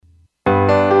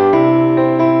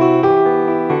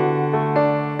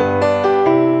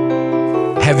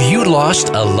you lost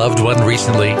a loved one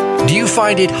recently? Do you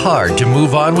find it hard to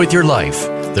move on with your life?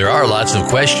 There are lots of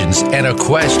questions and a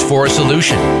quest for a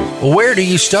solution. Where do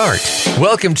you start?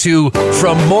 Welcome to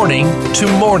From Morning to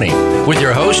Morning with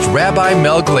your host, Rabbi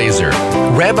Mel Glazer.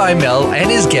 Rabbi Mel and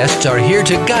his guests are here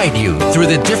to guide you through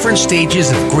the different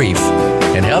stages of grief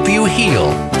and help you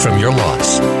heal from your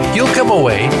loss. You'll come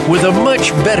away with a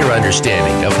much better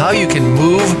understanding of how you can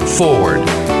move forward.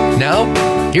 Now,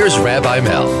 here's Rabbi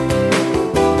Mel.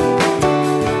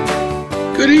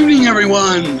 Good evening,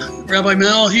 everyone. Rabbi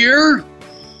Mel here,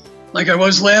 like I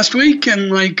was last week, and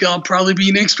like I'll probably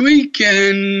be next week,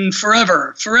 and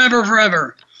forever.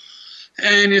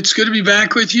 And it's good to be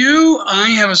back with you. I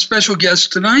have a special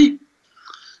guest tonight.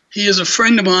 He is a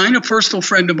friend of mine, a personal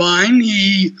friend of mine.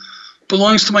 He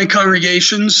belongs to my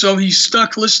congregation, so he's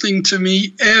stuck listening to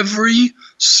me every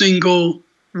single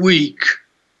week.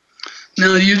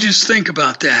 Now, you just think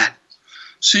about that.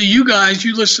 See, you guys,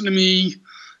 you listen to me,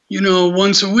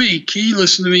 once a week. He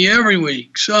listened to me every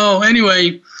week. So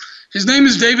anyway, his name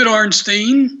is David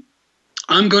Arnsteen.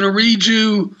 I'm going to read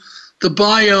you the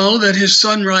bio that his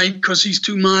son wrote because he's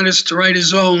too modest to write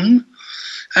his own,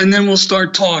 and then we'll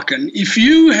start talking. If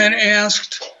you had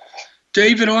asked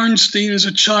David Arnsteen as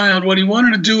a child what he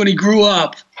wanted to do when he grew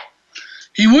up,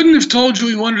 he wouldn't have told you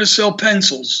he wanted to sell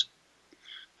pencils,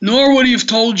 nor would he have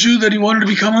told you that he wanted to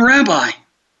become a rabbi.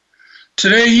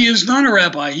 Today, he is not a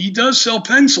rabbi. He does sell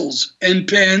pencils and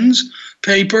pens,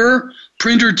 paper,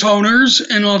 printer toners,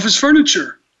 and office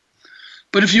furniture.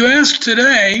 But if you ask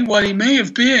today what he may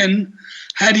have been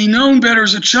had he known better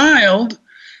as a child,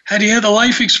 had he had the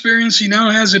life experience he now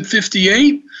has at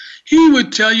 58, he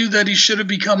would tell you that he should have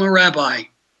become a rabbi.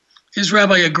 His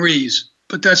rabbi agrees,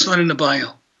 but that's not in the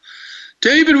bio.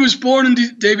 David was born in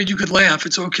David, you could laugh.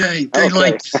 It's okay.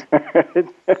 David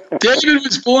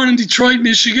was born in Detroit,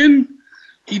 Michigan.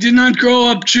 He did not grow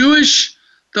up Jewish,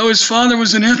 though his father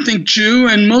was an ethnic Jew,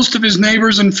 and most of his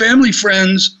neighbors and family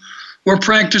friends were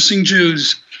practicing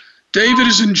Jews. David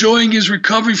is enjoying his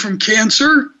recovery from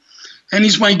cancer, and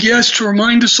he's my guest to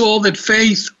remind us all that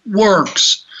faith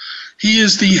works. He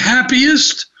is the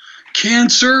happiest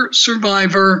cancer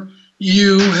survivor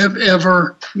you have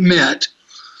ever met.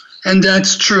 And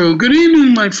that's true. Good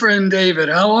evening, my friend David.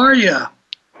 How are you?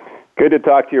 Good to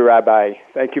talk to you, Rabbi.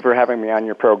 Thank you for having me on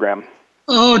your program.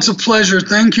 Oh, it's a pleasure.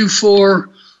 Thank you for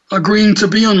agreeing to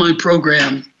be on my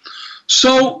program.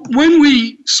 So when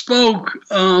we spoke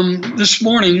this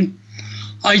morning,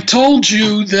 I told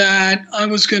you that I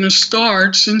was going to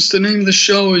start, since the name of the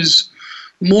show is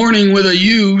Morning with a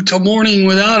U to Morning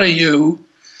Without a U,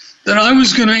 that I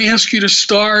was going to ask you to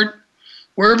start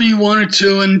wherever you wanted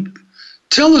to and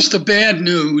tell us the bad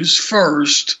news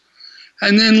first,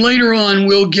 and then later on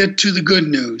we'll get to the good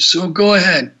news. So go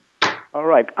ahead. All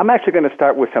right. I'm actually going to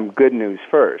start with some good news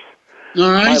first.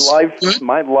 All right.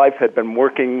 My life had been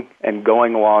working and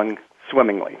going along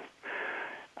swimmingly.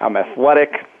 I'm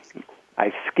athletic.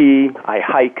 I ski. I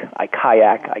hike. I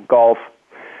kayak. I golf.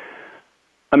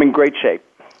 I'm in great shape.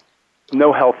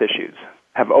 No health issues.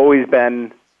 Have always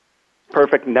been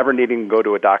perfect, never needing to go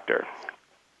to a doctor.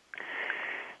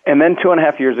 And then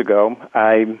 2.5 years ago,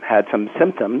 I had some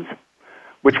symptoms,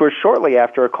 which were shortly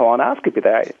after a colonoscopy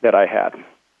that I had.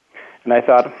 And I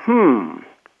thought,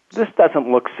 this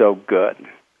doesn't look so good.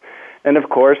 And of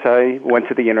course, I went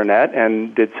to the internet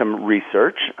and did some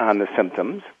research on the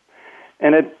symptoms,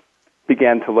 and it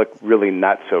began to look really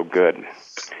not so good.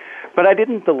 But I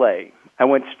didn't delay. I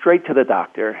went straight to the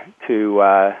doctor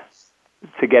to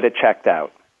get it checked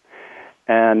out.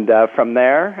 And from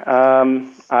there,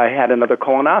 I had another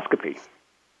colonoscopy,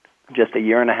 just 1.5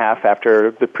 years after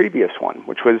the previous one,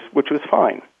 which was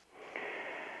fine.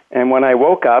 And when I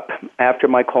woke up after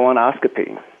my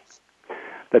colonoscopy,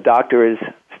 the doctor is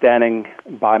standing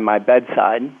by my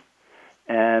bedside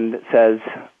and says,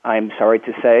 "I'm sorry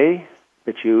to say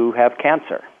that you have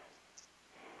cancer."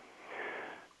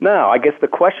 Now, I guess the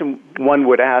question one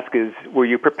would ask is, were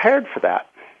you prepared for that?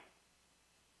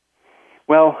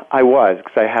 Well, I was,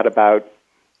 because I had about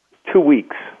 2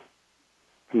 weeks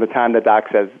from the time the doc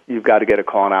says, you've got to get a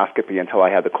colonoscopy, until I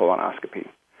had the colonoscopy.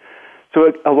 So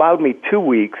it allowed me 2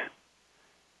 weeks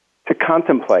to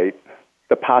contemplate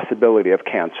the possibility of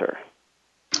cancer.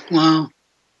 Wow.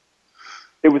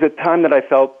 It was a time that I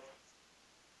felt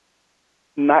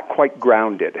not quite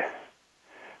grounded.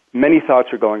 Many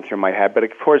thoughts were going through my head, but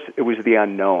of course it was the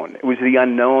unknown. It was the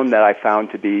unknown that I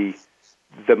found to be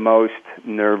the most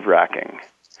nerve-wracking.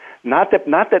 Not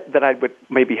that I would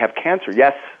maybe have cancer.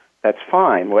 Yes, that's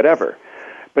fine, whatever.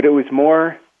 But it was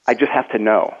more, I just have to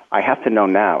know. I have to know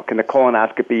now. Can the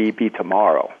colonoscopy be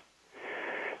tomorrow?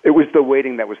 It was the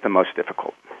waiting that was the most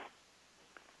difficult.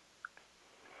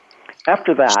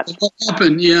 After that... What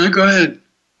happened? Yeah, go ahead.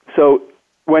 So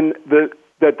when the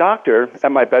doctor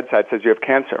at my bedside says, you have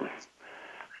cancer,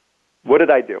 what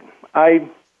did I do? I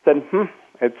said,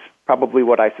 it's probably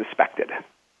what I suspected.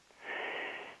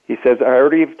 He says, I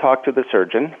already have talked to the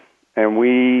surgeon, and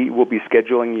we will be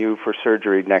scheduling you for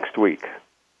surgery next week.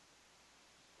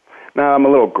 Now, I'm a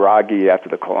little groggy after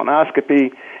the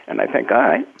colonoscopy, and I think, all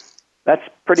right, that's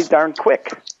pretty darn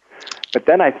quick. But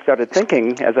then I started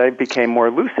thinking, as I became more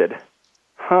lucid,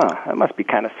 that must be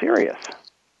kind of serious,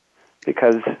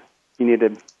 because you need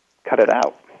to cut it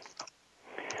out.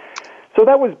 So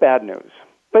that was bad news.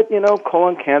 But,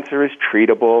 colon cancer is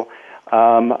treatable.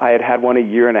 I had one a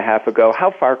year and a half ago.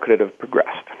 How far could it have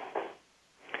progressed?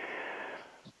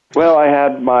 Well, I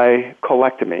had my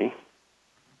colectomy,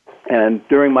 and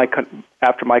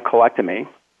after my colectomy,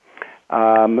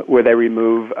 where they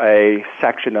remove a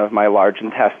section of my large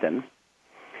intestine,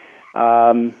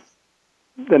 the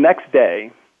next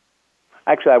day,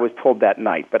 actually I was told that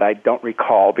night, but I don't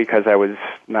recall because I was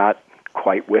not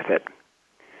quite with it.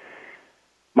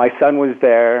 My son was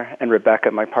there, and Rebecca,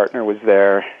 my partner, was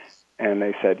there, and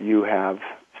they said, you have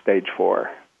stage 4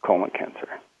 colon cancer.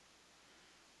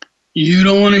 You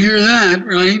don't want to hear that,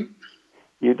 right?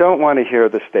 You don't want to hear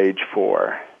the stage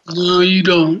 4. No, you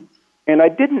don't. And I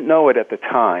didn't know it at the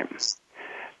time.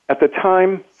 At the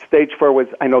time, stage 4 was,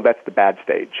 I know that's the bad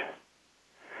stage.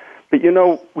 But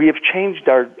we have changed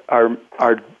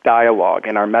our dialogue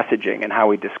and our messaging and how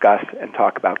we discuss and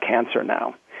talk about cancer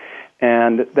now.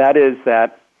 And that is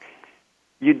that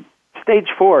stage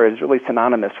 4 is really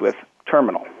synonymous with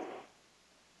terminal.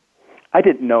 I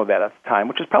didn't know that at the time,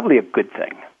 which is probably a good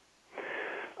thing.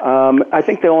 I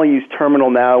think they only use terminal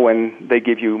now when they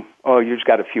give you, you just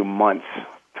got a few months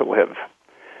to live.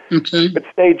 Okay. But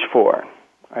stage 4,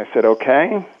 I said,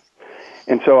 okay.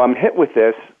 And so I'm hit with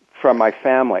this from my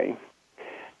family,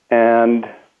 and,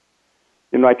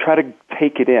 I try to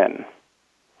take it in,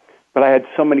 but I had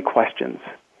so many questions,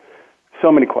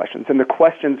 and the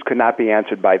questions could not be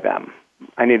answered by them.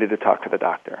 I needed to talk to the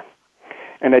doctor.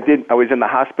 And I was in the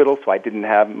hospital, so I didn't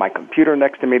have my computer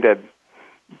next to me to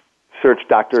search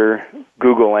Dr.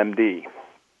 Google MD.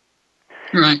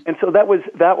 Right. And so that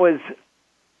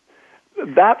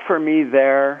for me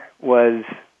there was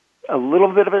a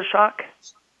little bit of a shock,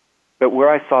 but where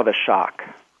I saw the shock,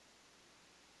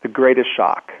 the greatest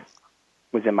shock,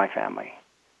 was in my family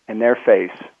and their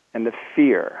face and the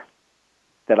fear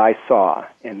that I saw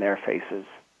in their faces.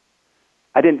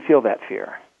 I didn't feel that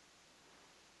fear.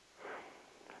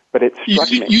 But it struck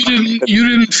me. You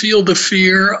didn't feel the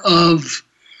fear of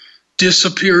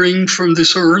disappearing from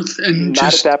this earth and not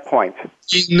just at that point.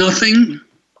 Nothing?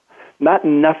 Not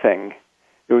nothing.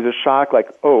 It was a shock like,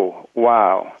 oh,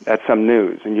 wow, that's some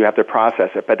news, and you have to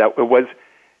process it. But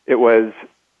it was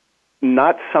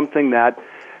not something that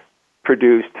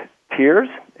produced tears.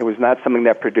 It was not something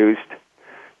that produced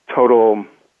total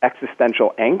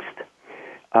existential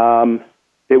angst.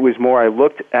 It was more, I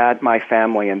looked at my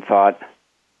family and thought,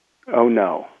 oh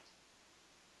no,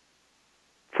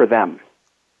 for them.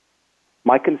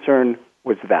 My concern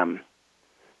was them.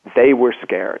 They were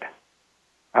scared.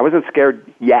 I wasn't scared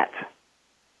yet.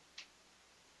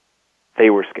 They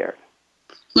were scared.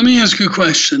 Let me ask you a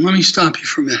question. Let me stop you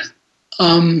for a minute.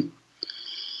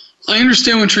 I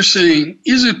understand what you're saying.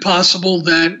 Is it possible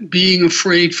that being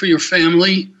afraid for your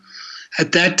family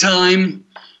at that time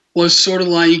was sort of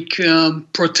like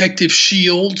protective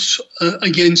shields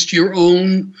against your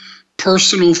own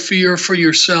personal fear for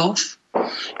yourself?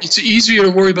 It's easier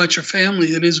to worry about your family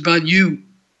than it is about you.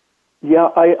 Yeah,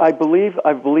 I believe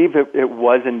it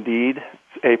was indeed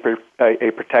a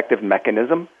protective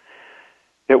mechanism.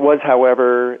 It was,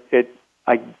 however,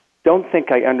 I don't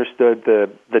think I understood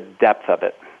the depth of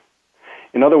it.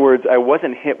 In other words, I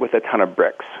wasn't hit with a ton of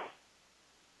bricks.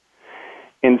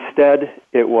 Instead,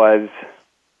 it was,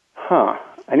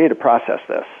 I need to process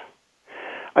this.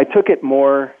 I took it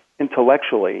more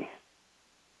intellectually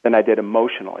than I did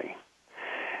emotionally.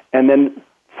 And then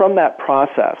from that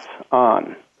process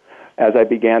on, as I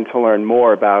began to learn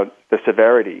more about the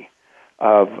severity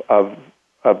of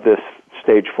this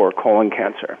stage 4 colon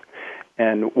cancer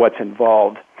and what's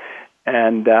involved,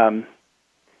 and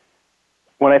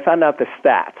when I found out the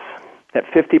stats, that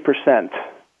 50%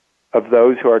 of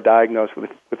those who are diagnosed with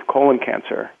colon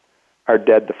cancer are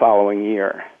dead the following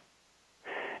year,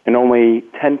 and only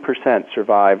 10%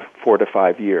 survive 4 to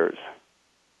 5 years.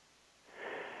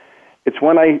 It's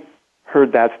when I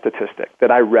heard that statistic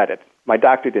that I read it. My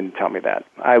doctor didn't tell me that.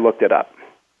 I looked it up.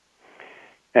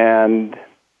 And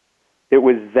it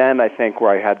was then, I think,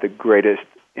 where I had the greatest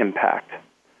impact.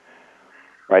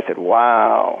 Where I said,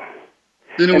 wow.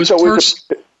 Then it was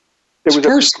personal. there was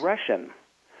a progression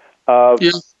of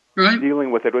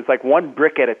dealing with it. It was like one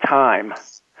brick at a time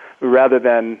rather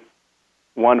than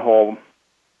one whole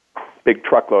big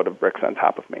truckload of bricks on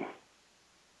top of me.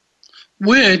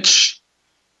 Which,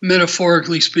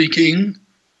 metaphorically speaking,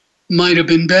 might have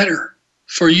been better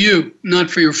for you, not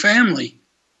for your family,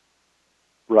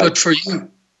 but for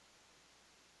you.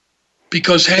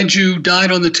 Because had you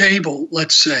died on the table,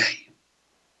 let's say,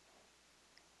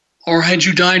 or had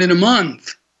you died in a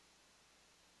month,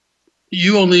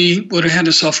 you only would have had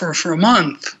to suffer for a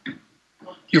month.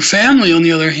 Your family, on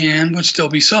the other hand, would still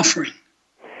be suffering.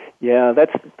 Yeah,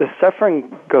 the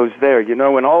suffering goes there. You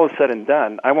know, when all is said and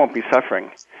done, I won't be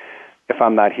suffering if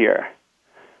I'm not here.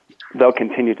 They'll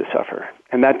continue to suffer.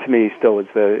 And that, to me, still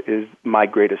is my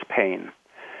greatest pain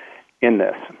in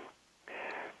this.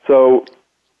 So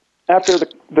after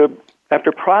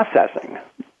after processing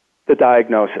the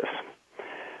diagnosis,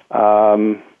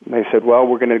 they said, well,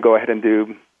 we're going to go ahead and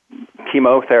do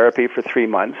chemotherapy for 3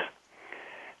 months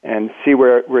and see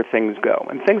where things go.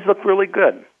 And things look really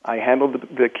good. I handled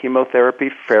the chemotherapy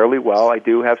fairly well. I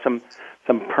do have some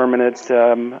permanent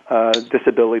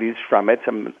disabilities from it,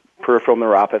 some peripheral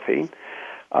neuropathy.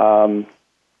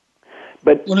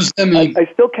 But what does that mean? I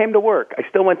still came to work. I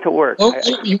still went to work. Oh,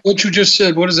 what you just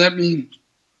said, what does that mean?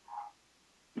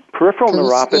 Peripheral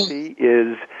neuropathy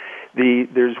is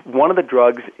there's one of the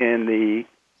drugs in the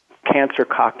cancer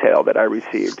cocktail that I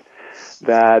received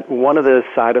that one of the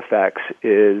side effects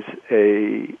is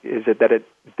that it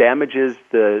damages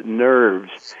the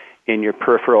nerves in your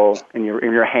peripheral, in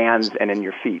your hands and in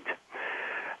your feet.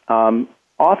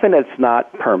 Often it's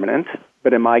not permanent,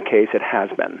 but in my case it has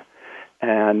been.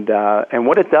 And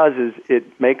what it does is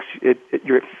it makes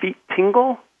your feet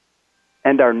tingle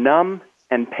and are numb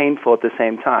and painful at the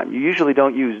same time. You usually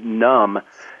don't use numb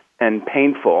and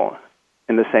painful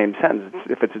in the same sentence.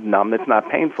 If it's numb, it's not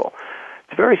painful.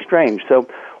 It's very strange. So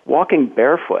walking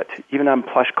barefoot, even on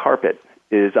plush carpet,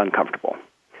 is uncomfortable.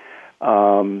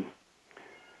 So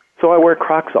I wear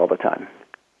Crocs all the time.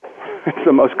 It's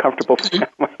the most comfortable thing on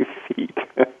my feet.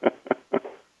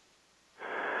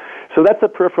 So that's the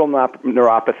peripheral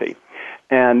neuropathy.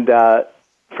 And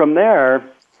from there,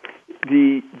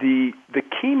 the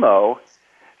chemo,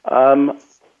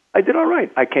 I did all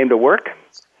right. I came to work,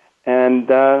 and,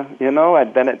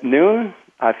 then at noon,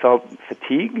 I felt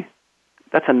fatigue.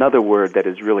 That's another word that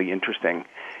is really interesting.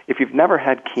 If you've never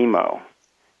had chemo,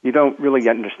 you don't really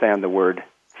understand the word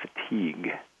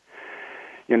fatigue.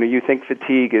 You know, you think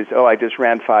fatigue is, I just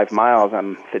ran 5 miles,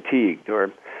 I'm fatigued,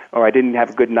 or I didn't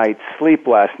have a good night's sleep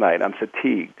last night, I'm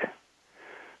fatigued.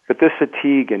 But this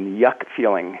fatigue and yuck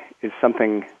feeling is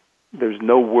something, there's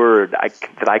no word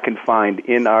that I can find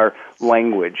in our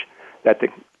language that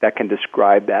can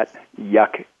describe that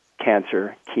yuck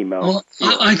cancer chemo. Well,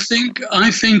 I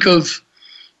think of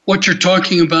what you're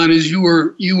talking about is you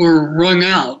were wrung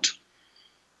out,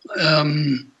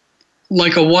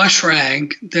 like a wash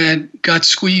rag that got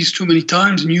squeezed too many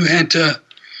times, and you had to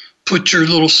put your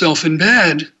little self in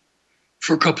bed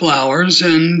for a couple hours,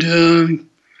 and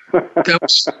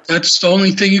that's the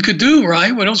only thing you could do,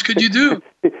 right? What else could you do?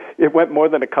 It went more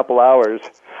than a couple hours.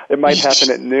 It might happen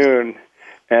at noon,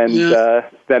 and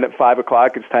then at 5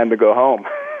 o'clock it's time to go home.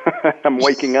 I'm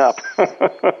waking up.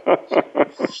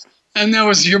 And that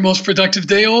was your most productive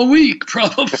day all week,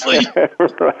 probably.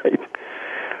 Right.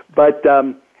 But,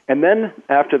 and then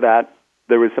after that,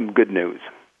 there was some good news.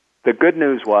 The good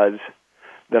news was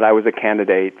that I was a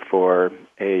candidate for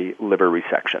a liver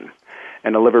resection.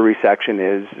 And a liver resection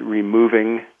is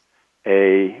removing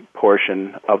a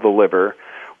portion of the liver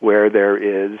where there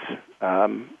is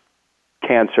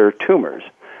cancer tumors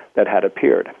that had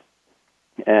appeared.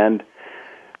 And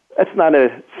it's not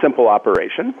a simple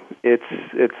operation.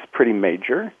 It's pretty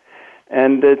major,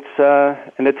 and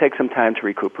it takes some time to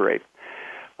recuperate.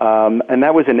 And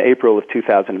that was in April of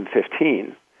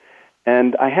 2015,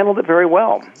 and I handled it very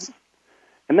well.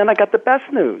 And then I got the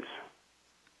best news: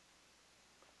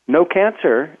 no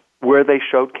cancer where they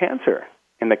showed cancer.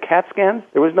 In the CAT scans,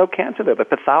 there was no cancer there. The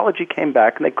pathology came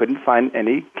back, and they couldn't find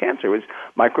any cancer. It was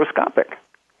microscopic.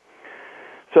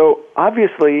 So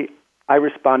obviously, I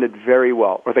responded very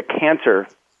well, or the cancer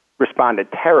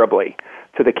responded terribly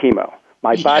to the chemo.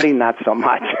 My body, not so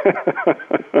much.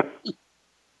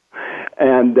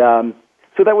 And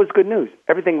so that was good news.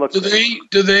 Everything looked good.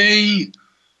 Do they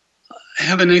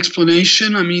have an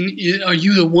explanation? I mean, are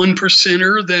you the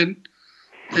 1%er that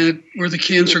where the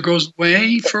cancer goes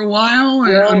away for a while?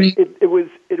 Well, I mean, it was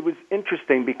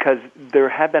interesting because there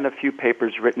have been a few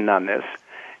papers written on this,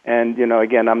 and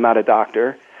again, I'm not a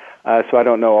doctor. So I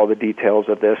don't know all the details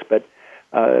of this, but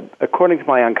According to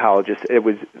my oncologist, it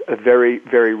was a very,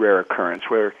 very rare occurrence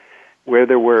where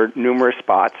there were numerous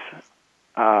spots,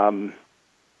 and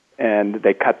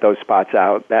they cut those spots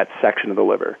out, that section of the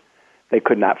liver. They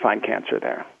could not find cancer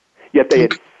there. Yet they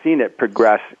had seen it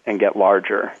progress and get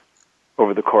larger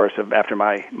over the course of after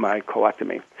my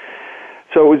colectomy.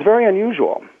 So it was very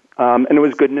unusual, and it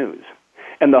was good news.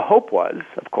 And the hope was,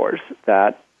 of course,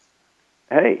 that,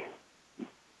 hey,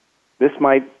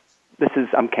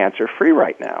 I'm cancer-free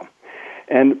right now.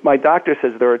 And my doctor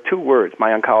says there are two words,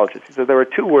 my oncologist, he says there are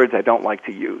two words I don't like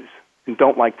to use and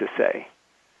don't like to say.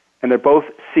 And they're both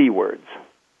C words,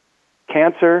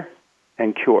 cancer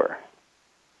and cure.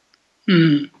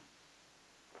 Mm.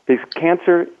 Because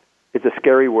cancer is a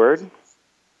scary word,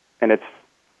 and it's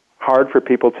hard for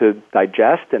people to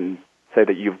digest and say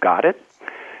that you've got it.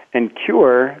 And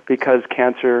cure, because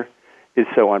cancer is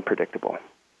so unpredictable,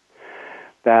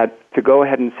 that to go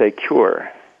ahead and say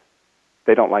cure,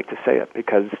 they don't like to say it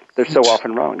because they're so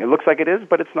often wrong. It looks like it is,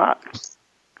 but it's not.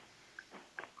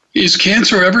 Is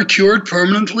cancer ever cured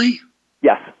permanently?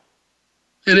 Yes.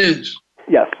 It is?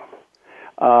 Yes.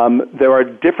 There are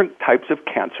different types of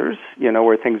cancers,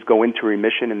 where things go into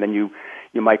remission and then you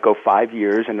might go 5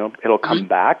 years and it'll come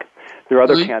back. There are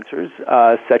other cancers,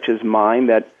 such as mine,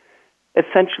 that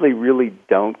essentially really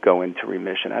don't go into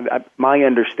remission. My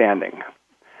understanding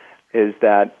is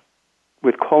that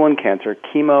with colon cancer,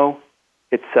 chemo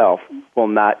itself will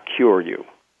not cure you.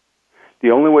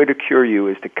 The only way to cure you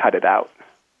is to cut it out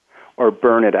or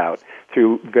burn it out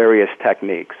through various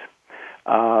techniques.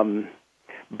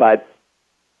 But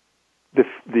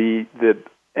any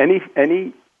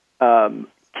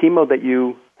chemo that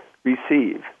you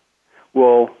receive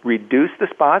will reduce the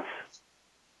spots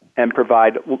and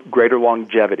provide greater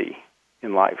longevity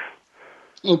in life.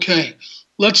 Okay.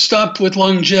 Let's stop with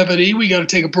longevity. We got to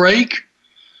take a break,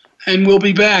 and we'll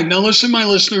be back. Now, listen, my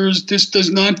listeners, this does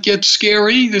not get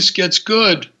scary. This gets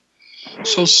good.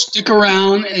 So stick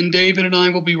around, and David and I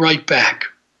will be right back.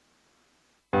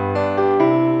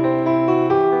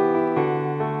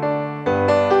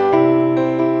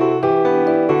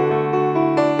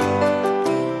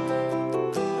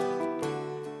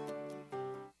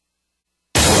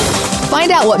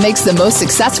 Find out what makes the most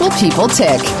successful people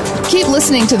tick. Keep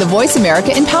listening to the Voice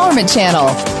America Empowerment Channel.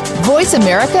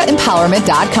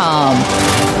 VoiceAmericaEmpowerment.com.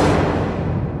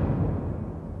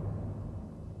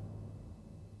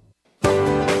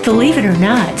 Believe it or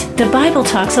not, the Bible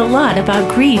talks a lot about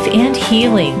grief and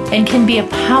healing and can be a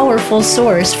powerful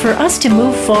source for us to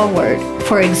move forward.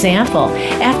 For example,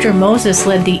 after Moses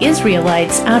led the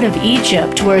Israelites out of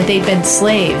Egypt where they'd been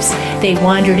slaves, they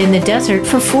wandered in the desert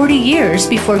for 40 years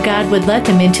before God would let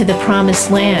them into the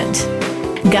Promised Land.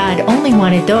 God only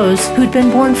wanted those who'd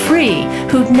been born free,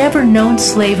 who'd never known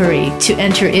slavery, to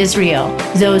enter Israel.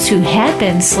 Those who had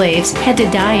been slaves had to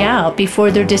die out before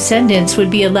their descendants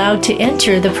would be allowed to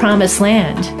enter the Promised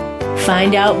Land.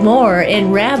 Find out more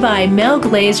in Rabbi Mel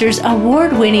Glazer's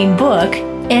award-winning book,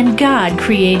 And God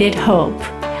Created Hope.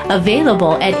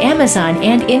 Available at Amazon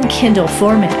and in Kindle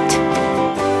format.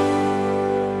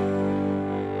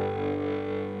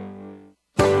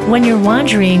 When you're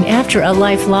wandering after a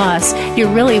life loss,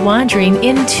 you're really wandering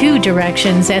in two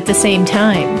directions at the same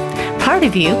time. Part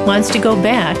of you wants to go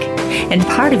back, and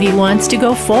part of you wants to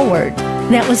go forward.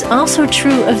 That was also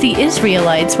true of the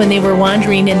Israelites when they were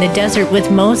wandering in the desert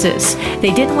with Moses.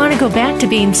 They didn't want to go back to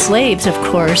being slaves, of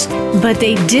course, but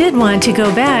they did want to go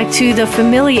back to the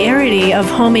familiarity of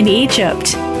home in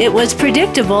Egypt. It was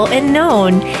predictable and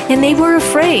known, and they were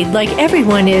afraid, like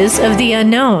everyone is, of the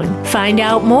unknown. Find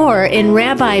out more in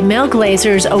Rabbi Mel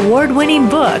Glazer's award-winning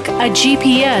book, A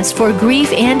GPS for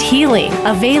Grief and Healing,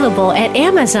 available at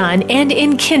Amazon and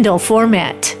in Kindle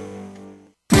format.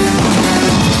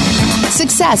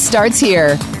 Success starts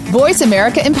here.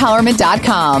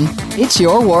 VoiceAmericaEmpowerment.com. It's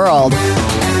your world.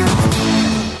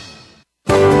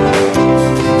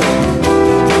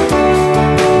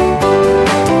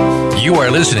 You are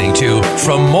listening to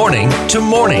From Morning to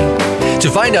Morning.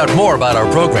 To find out more about our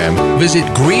program, visit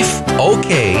griefok.com.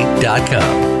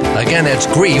 Again, that's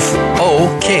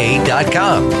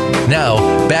griefok.com.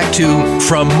 Now, back to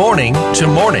From Morning to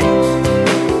Morning.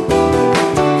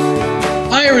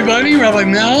 Hi, everybody. Rabbi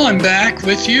Mel. I'm back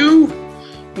with you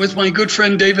with my good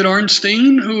friend David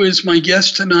Arnsteen, who is my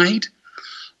guest tonight.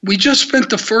 We just spent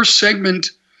the first segment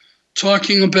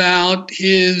talking about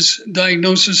his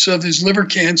diagnosis of his liver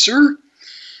cancer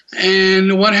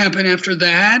and what happened after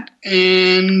that.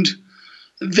 And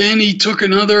then he took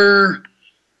another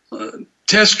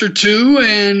test or two,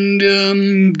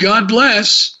 and God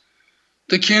bless,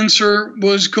 the cancer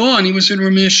was gone. He was in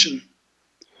remission.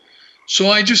 So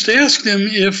I just asked him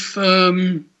if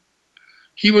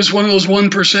he was one of those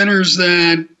 1%ers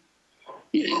that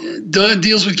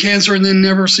deals with cancer and then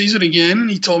never sees it again. And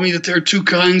he told me that there are two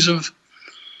kinds of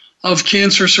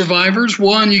cancer survivors.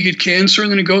 One, you get cancer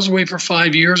and then it goes away for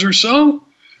 5 years or so,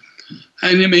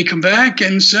 and it may come back.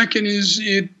 And second is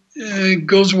it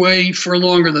goes away for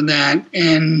longer than that.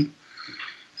 And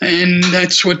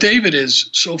that's what David is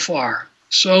so far.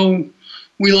 So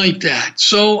we like that.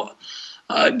 So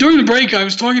during the break, I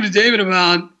was talking to David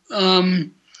about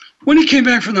when he came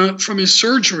back from his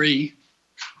surgery,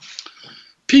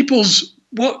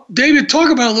 David, talk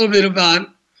about a little bit about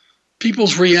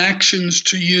people's reactions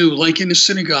to you, like in the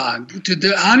synagogue.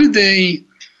 How did they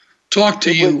talk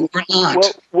to you or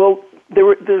not? Well,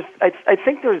 I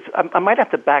think I might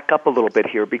have to back up a little bit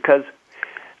here because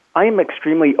I am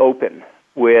extremely open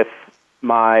with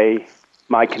my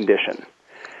condition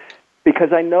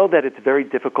because I know that it's very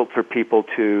difficult for people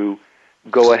to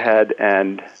go ahead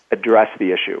and address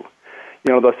the issue.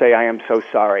 You know, they'll say, "I am so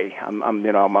sorry. I'm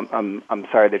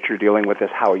sorry that you're dealing with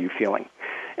this. How are you feeling?"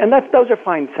 And those are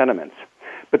fine sentiments.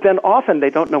 But then often they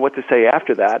don't know what to say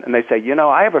after that, and they say, "You know,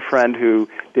 I have a friend who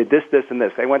did this, this, and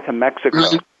this. They went to Mexico.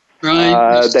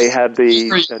 Right. They had the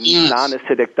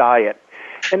non-acidic diet."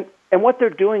 And what they're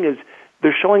doing is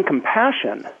they're showing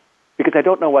compassion because I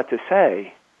don't know what to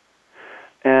say.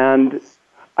 And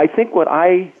I think what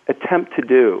I attempt to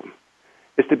do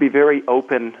is to be very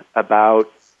open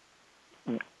about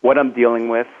what I'm dealing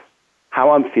with, how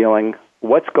I'm feeling,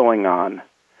 what's going on,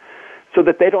 so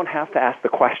that they don't have to ask the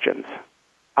questions.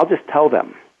 I'll just tell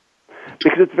them,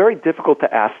 because it's very difficult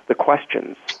to ask the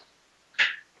questions.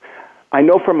 I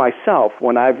know for myself,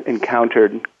 when I've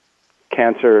encountered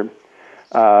cancer,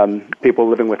 people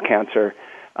living with cancer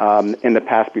in the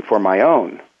past before my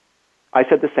own, I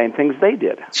said the same things they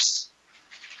did.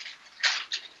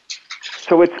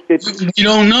 So it's you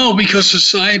don't know because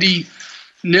society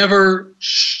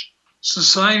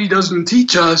doesn't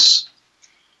teach us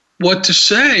what to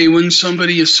say when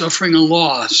somebody is suffering a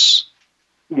loss.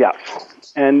 Yes.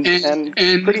 And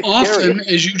often,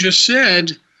 scary. as you just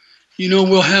said, you know,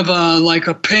 we'll have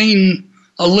a pain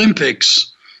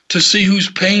Olympics to see whose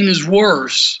pain is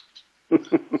worse.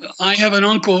 I have an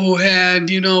uncle who had,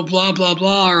 you know, blah, blah,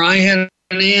 blah, or I had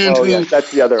an aunt who... yes,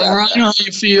 that's the other or aspect. I know how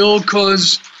you feel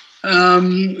because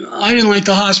I didn't like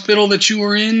the hospital that you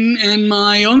were in, and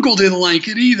my uncle didn't like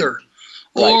it either.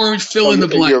 Right. Or fill in the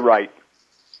blank. You're right.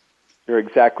 You're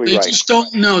exactly right. They just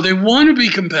don't know. They want to be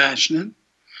compassionate.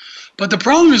 But the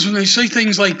problem is when they say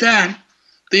things like that,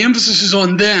 the emphasis is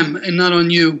on them and not on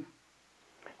you.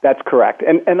 That's correct.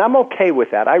 And I'm okay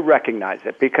with that. I recognize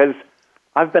it because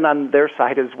I've been on their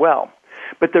side as well.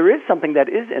 But there is something that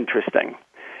is interesting,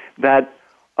 that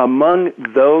among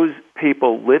those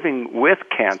people living with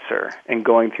cancer and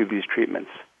going through these treatments,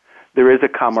 there is a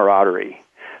camaraderie.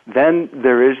 Then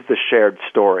there is the shared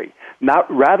story. Not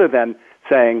rather than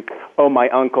saying, "Oh, my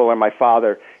uncle or my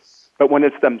father," but when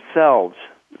it's themselves,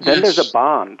 then Yes. there's a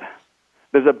bond.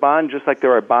 There's a bond just like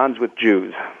there are bonds with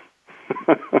Jews.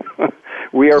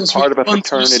 We are Yes, part of a we've gone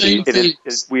through the fraternity. same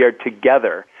things. We are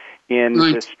together in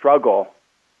Right. the struggle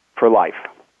for life.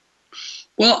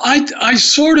 Well, I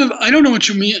don't know what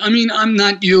you mean. I mean, I'm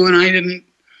not you, and I didn't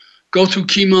go through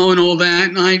chemo and all that,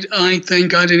 and I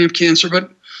thank God I didn't have cancer, but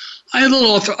I had a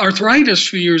little arthritis a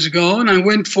few years ago, and I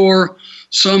went for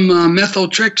some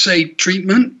methotrexate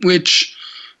treatment, which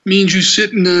means you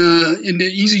sit in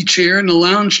the easy chair, in the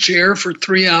lounge chair for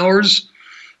 3 hours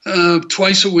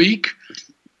twice a week,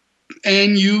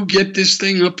 and you get this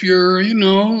thing up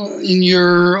in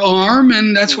your arm,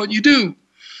 and that's what you do.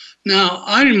 Now,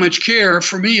 I didn't much care.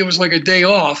 For me, it was like a day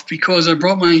off because I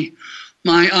brought my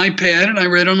iPad and I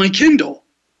read on my Kindle.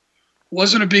 It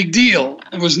wasn't a big deal.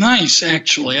 It was nice,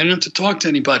 actually. I didn't have to talk to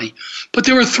anybody. But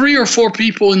there were 3 or 4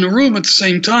 people in the room at the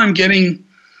same time getting,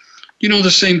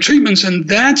 the same treatments. And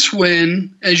that's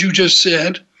when, as you just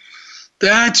said,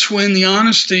 that's when the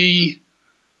honesty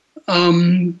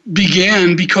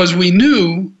began, because we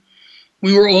knew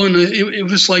we were it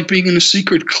was like being in a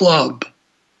secret club.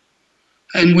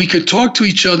 And we could talk to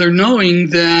each other knowing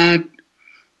that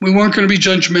we weren't going to be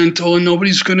judgmental, and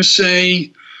nobody's going to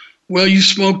say, "Well, you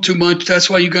smoked too much, that's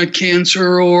why you got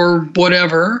cancer," or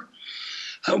whatever.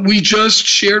 We just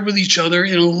shared with each other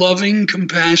in a loving,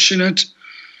 compassionate,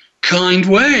 kind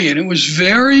way. And it was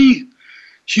very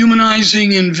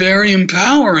humanizing and very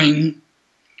empowering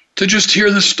to just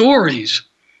hear the stories.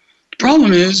 The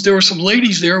problem is there were some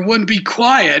ladies there who wouldn't be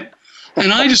quiet,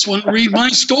 and I just want to read my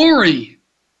story.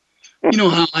 You know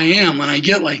how I am when I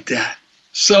get like that.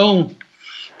 So,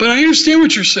 but I understand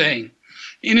what you're saying.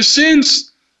 In a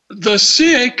sense, the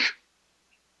sick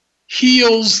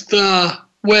heals the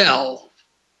well.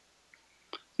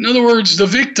 In other words, the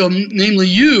victim, namely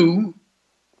you,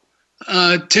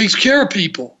 takes care of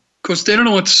people because they don't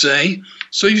know what to say.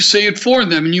 So you say it for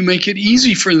them and you make it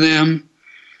easy for them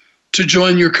to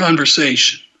join your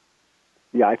conversation.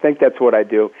 Yeah, I think that's what I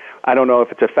do. I don't know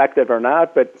if it's effective or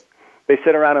not, but they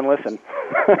sit around and listen.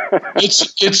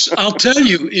 I'll tell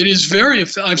you, it is very,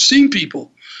 I've seen people.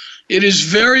 It is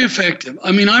very effective.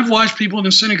 I mean, I've watched people in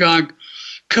the synagogue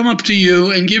come up to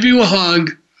you and give you a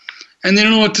hug, and they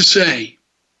don't know what to say.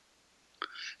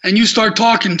 And you start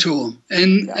talking to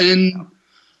them, and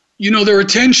you know, their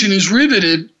attention is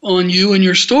riveted on you and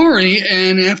your story,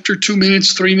 and after 2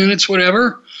 minutes, 3 minutes,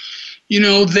 whatever, you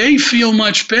know, they feel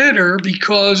much better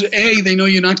because A, they know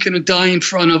you're not going to die in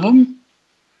front of them.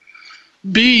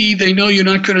 B, they know you're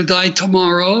not going to die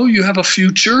tomorrow. You have a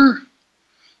future.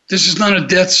 This is not a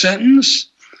death sentence,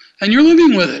 and you're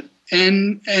living with it.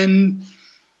 And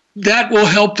that will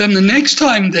help them the next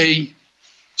time they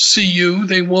see you.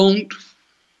 They won't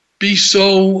be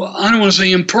so, I don't want to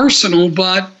say impersonal,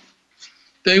 but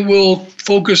they will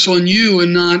focus on you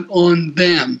and not on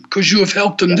them because you have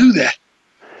helped them do that.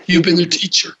 You've been their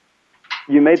teacher.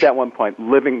 You made that one point,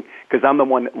 living, because I'm the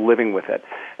one living with it.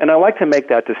 And I like to make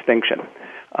that distinction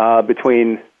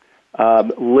between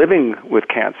living with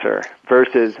cancer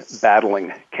versus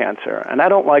battling cancer. And I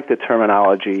don't like the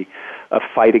terminology of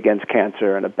fight against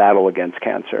cancer and a battle against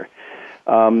cancer.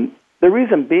 The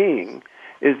reason being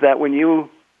is that when you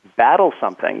battle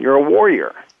something, you're a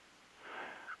warrior.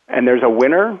 And there's a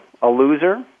winner, a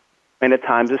loser, and at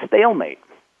times a stalemate.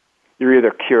 You're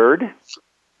either cured,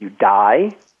 you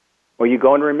die, or you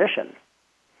go in remission.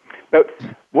 But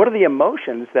what are the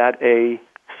emotions that a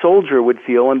soldier would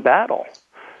feel in battle?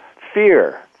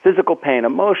 Fear, physical pain,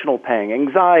 emotional pain,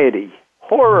 anxiety,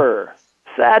 horror,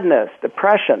 sadness,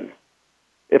 depression.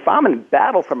 If I'm in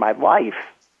battle for my life,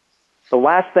 the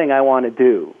last thing I want to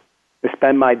do is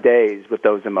spend my days with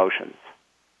those emotions.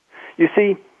 You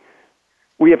see,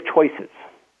 we have choices.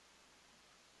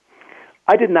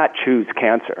 I did not choose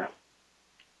cancer.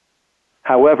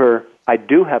 However, I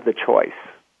do have the choice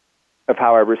of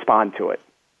how I respond to it.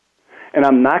 And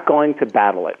I'm not going to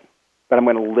battle it, but I'm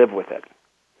going to live with it.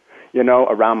 You know,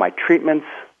 around my treatments,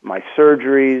 my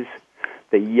surgeries,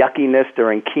 the yuckiness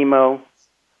during chemo,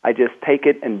 I just take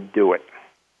it and do it.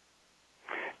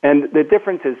 And the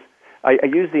difference is, I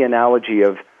use the analogy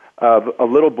of a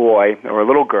little boy or a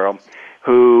little girl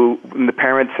who, when the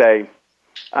parents say,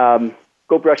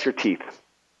 go brush your teeth.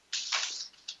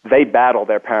 They battle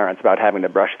their parents about having to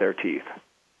brush their teeth.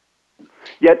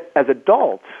 Yet, as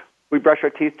adults, we brush our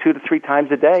teeth 2 to 3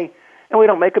 times a day, and we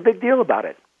don't make a big deal about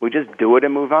it. We just do it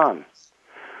and move on.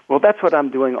 Well, that's what I'm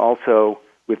doing also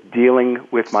with dealing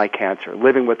with my cancer,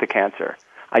 living with the cancer.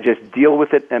 I just deal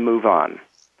with it and move on.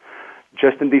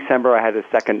 Just in December, I had a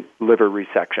second liver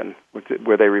resection,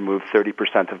 where they removed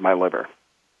 30% of my liver.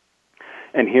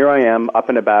 And here I am, up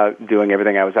and about, doing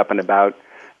everything I was up and about.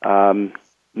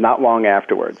 Not long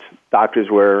afterwards, doctors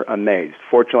were amazed.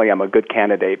 Fortunately, I'm a good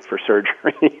candidate for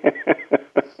surgery.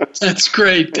 That's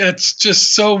great. That's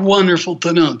just so wonderful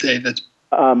to know, David.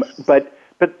 But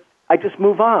I just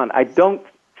move on. I don't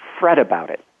fret about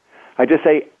it. I just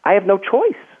say, I have no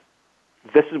choice.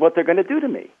 This is what they're going to do to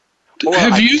me. Or,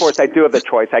 of course, I do have the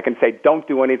choice. I can say, don't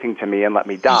do anything to me and let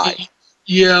me die.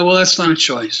 Yeah, well, that's not a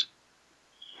choice.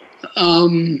 There are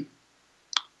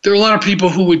a lot of people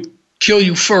who would kill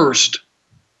you first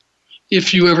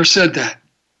if you ever said that.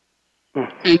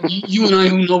 And you and I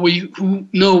who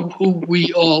know who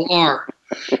we all are.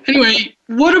 Anyway,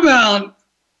 what about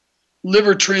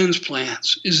liver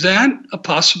transplants? Is that a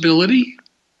possibility?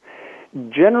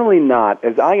 Generally not.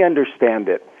 As I understand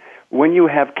it, when you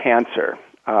have cancer,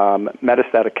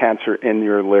 metastatic cancer in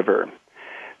your liver,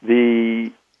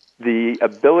 the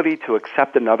ability to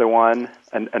accept another one,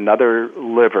 another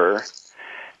liver,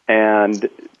 and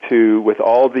to, with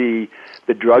all the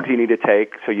drugs you need to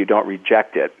take so you don't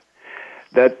reject it,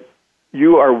 that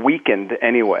you are weakened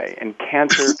anyway, and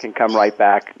cancer can come right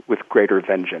back with greater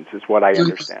vengeance, is what I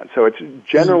understand. So it's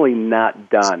generally not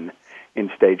done in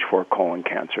stage 4 colon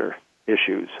cancer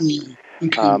issues.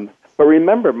 Okay. But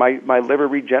remember, my liver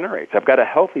regenerates. I've got a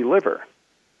healthy liver.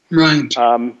 Right.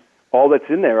 All that's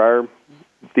in there are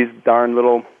these darn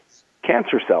little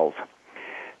cancer cells.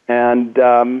 And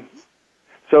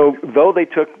so though they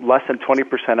took less than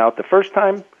 20% out the first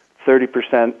time,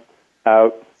 30%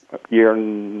 out a year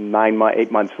and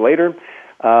 8 months later,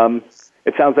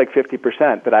 it sounds like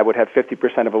 50%, that I would have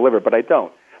 50% of a liver, but I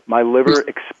don't. My liver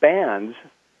expands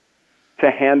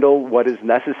to handle what is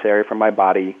necessary for my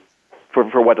body,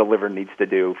 for what a liver needs to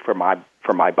do for my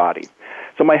for my body.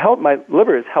 So my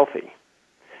liver is healthy.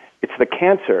 It's the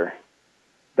cancer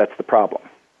that's the problem.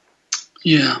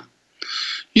 Yeah.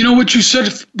 You know what you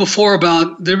said before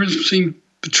about the difference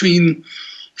between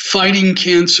fighting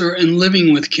cancer and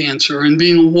living with cancer and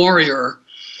being a warrior.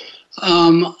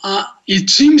 It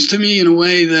seems to me in a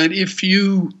way that if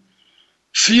you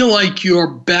feel like you're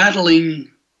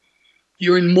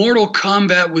in mortal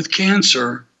combat with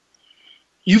cancer,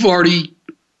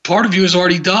 part of you has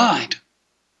already died.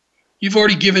 You've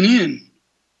already given in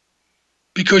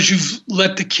because you've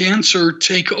let the cancer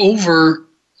take over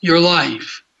your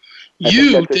life.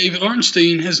 You, David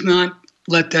Arnsteen, has not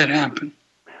let that happen.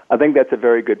 I think that's a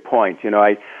very good point. You know,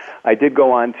 I did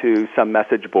go on to some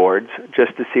message boards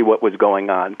just to see what was going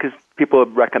on because people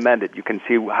have recommended. You can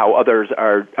see how others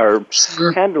are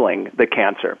Sure. handling the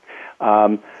cancer.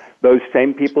 Those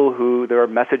same people there are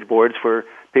message boards for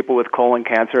people with colon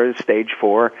cancer, stage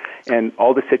 4, and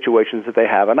all the situations that they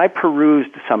have. And I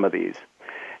perused some of these.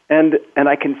 And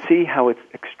I can see how it's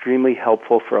extremely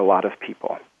helpful for a lot of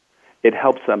people. It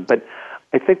helps them. But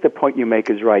I think the point you make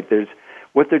is right.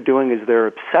 What they're doing is they're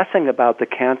obsessing about the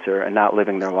cancer and not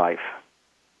living their life.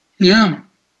 Yeah.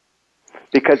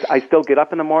 Because I still get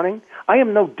up in the morning. I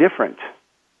am no different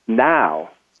now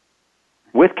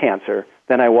with cancer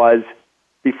than I was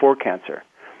before cancer.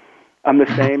 I'm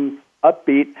the same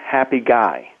upbeat, happy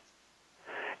guy.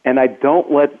 And I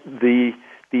don't let these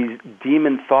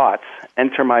demon thoughts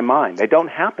enter my mind. They don't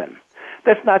happen.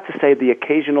 That's not to say the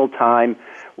occasional time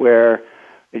where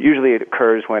usually it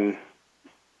occurs when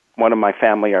one of my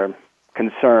family are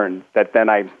concerned that then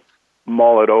I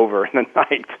mull it over in the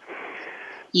night.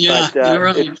 Yeah, you're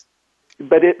right.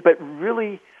 But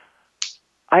really,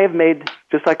 I have made,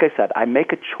 just like I said, I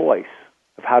make a choice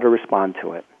of how to respond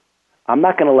to it. I'm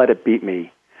not going to let it beat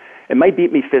me. It might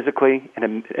beat me physically,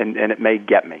 and it may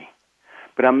get me.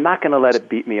 But I'm not going to let it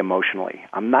beat me emotionally.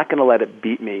 I'm not going to let it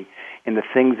beat me in the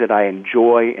things that I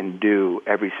enjoy and do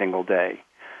every single day.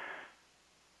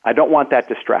 I don't want that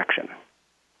distraction.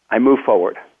 I move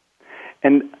forward.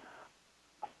 And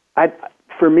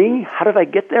for me, how did I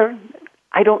get there?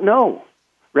 I don't know.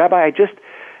 Rabbi,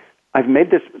 I've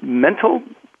made this mental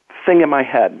thing in my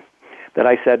head that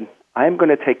I said, I'm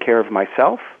going to take care of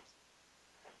myself,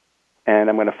 and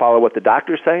I'm going to follow what the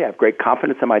doctors say. I have great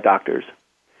confidence in my doctors.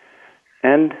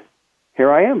 And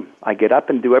here I am. I get up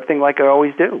and do everything like I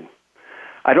always do.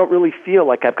 I don't really feel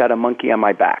like I've got a monkey on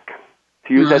my back.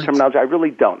 To use that terminology, I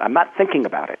really don't. I'm not thinking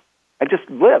about it. I just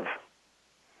live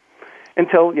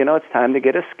until, it's time to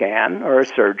get a scan or a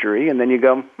surgery, and then you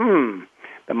go,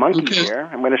 the monkey's here.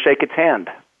 I'm going to shake its hand.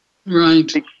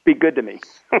 Right. Be good to me.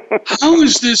 How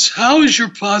has your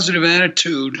positive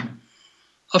attitude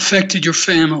affected your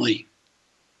family?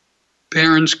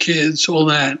 Parents, kids, all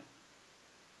that?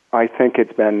 I think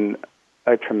it's been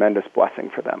a tremendous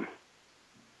blessing for them.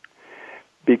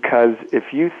 Because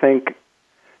if you think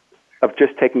of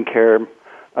just taking care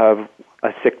of a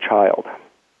sick child,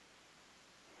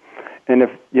 and if,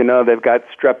 they've got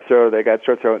strep throat,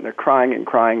 and they're crying and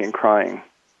crying and crying,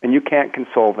 and you can't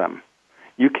console them,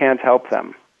 you can't help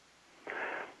them,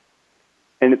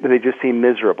 and they just seem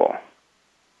miserable,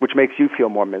 which makes you feel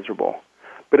more miserable.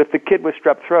 But if the kid with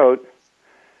strep throat,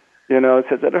 it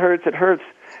says, it hurts.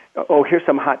 Oh, here's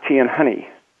some hot tea and honey.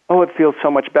 Oh, it feels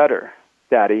so much better,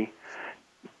 Daddy.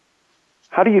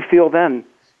 How do you feel then?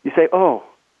 You say, oh,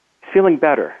 feeling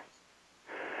better.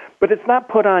 But it's not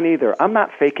put on either. I'm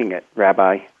not faking it,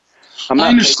 Rabbi. I'm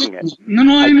not faking it.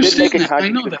 No, I understand. I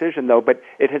did make a conscious decision, though, but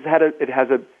it has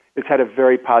had a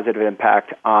very positive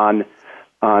impact on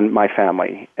my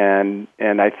family, and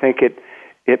I think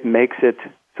it makes it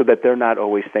so that they're not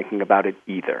always thinking about it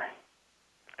either.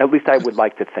 At least I would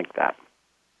like to think that.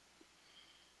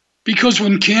 Because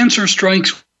when cancer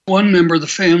strikes one member of the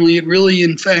family, it really,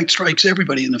 in fact, strikes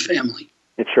everybody in the family.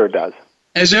 It sure does.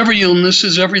 As every illness,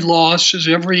 as every loss, as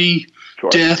every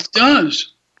death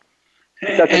does.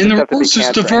 And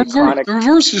the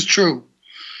reverse is true.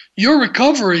 Your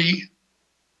recovery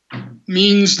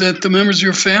means that the members of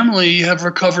your family have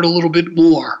recovered a little bit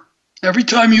more. Every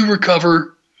time you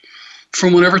recover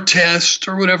from whatever test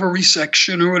or whatever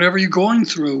resection or whatever you're going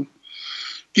through,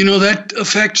 that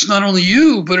affects not only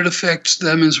you, but it affects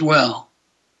them as well.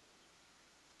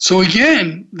 So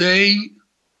again, they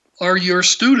are your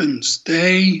students.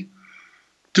 They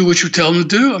do what you tell them to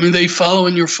do. I mean, they follow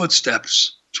in your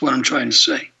footsteps. That's what I'm trying to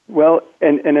say. Well,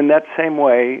 and in that same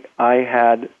way, I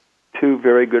had two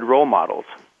very good role models.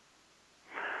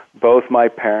 Both my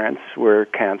parents were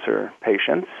cancer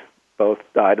patients. Both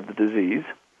died of the disease.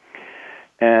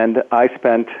 And I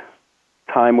spent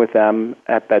time with them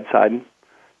at bedside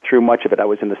through much of it. I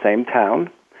was in the same town,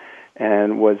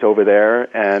 and was over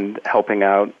there and helping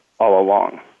out all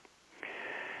along.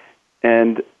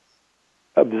 And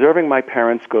observing my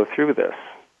parents go through this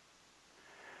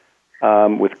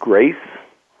with grace,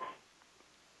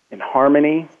 in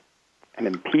harmony, and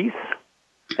in peace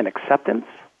and acceptance,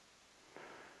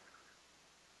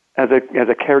 as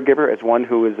a caregiver, as one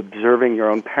who is observing your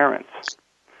own parents,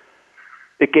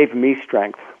 it gave me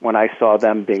strength when I saw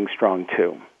them being strong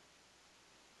too.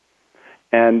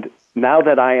 And now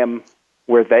that I am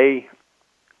where they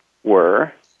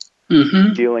were,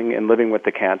 dealing and living with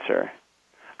the cancer,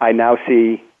 I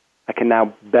can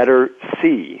now better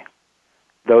see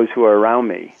those who are around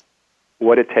me,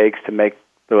 what it takes to make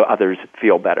the others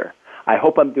feel better. I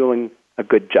hope I'm doing a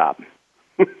good job.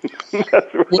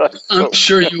 I'm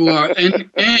sure you are.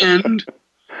 And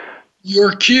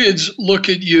your kids look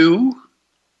at you,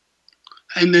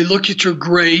 and they look at your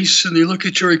grace, and they look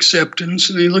at your acceptance,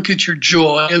 and they look at your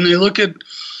joy, and they look at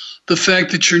the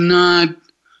fact that you're not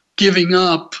giving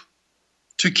up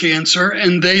to cancer,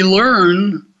 and they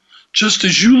learn, just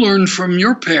as you learned from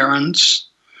your parents,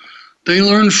 they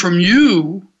learn from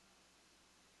you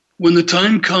when the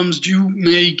time comes you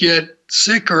may get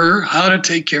sicker, how to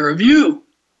take care of you.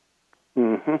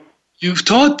 Mm-hmm. You've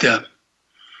taught them.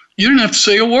 You didn't have to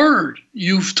say a word.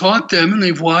 You've taught them, and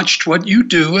they've watched what you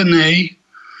do, and they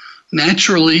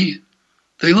naturally,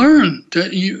 they learn.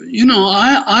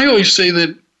 I always say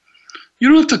that you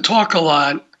don't have to talk a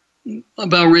lot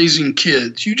about raising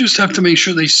kids. You just have to make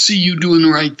sure they see you doing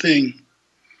the right thing.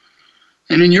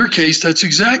 And in your case, that's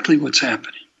exactly what's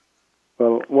happening.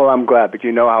 Well, I'm glad, but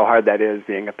you know how hard that is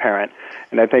being a parent.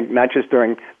 And I think not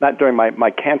during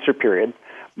my cancer period,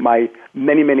 my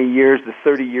many years, the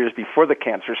 30 years before the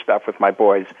cancer stuff with my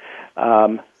boys,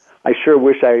 I sure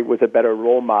wish I was a better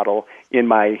role model in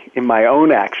my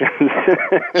own actions.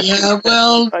 Yeah,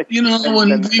 well,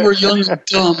 when we were young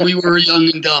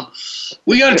and dumb,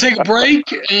 We got to take a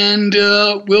break, and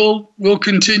we'll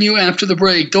continue after the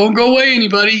break. Don't go away,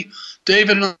 anybody.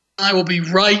 David and I will be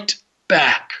right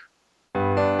back.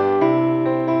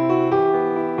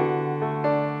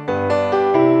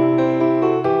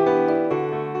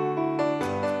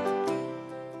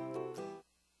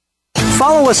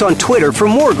 Follow us on Twitter for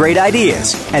more great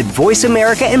ideas at Voice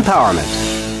America Empowerment.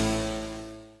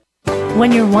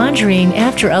 When you're wandering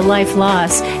after a life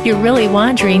loss, you're really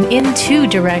wandering in two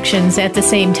directions at the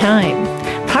same time.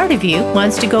 Part of you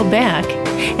wants to go back,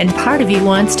 and part of you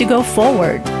wants to go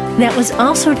forward. That was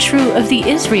also true of the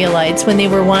Israelites when they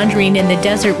were wandering in the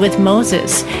desert with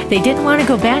Moses. They didn't want to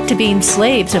go back to being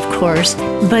slaves, of course,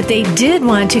 but they did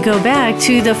want to go back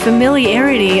to the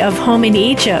familiarity of home in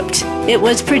Egypt. It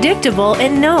was predictable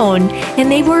and known, and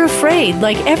they were afraid,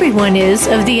 like everyone is,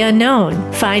 of the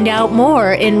unknown. Find out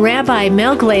more in Rabbi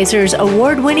Mel Glazer's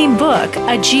award-winning book,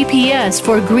 A GPS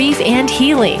for Grief and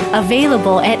Healing,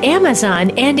 available at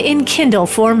Amazon and in Kindle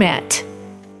format.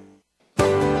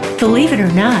 Believe it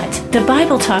or not, the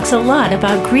Bible talks a lot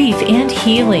about grief and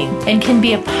healing and can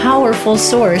be a powerful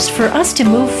source for us to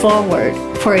move forward.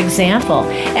 For example,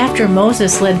 after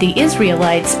Moses led the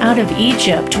Israelites out of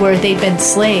Egypt where they'd been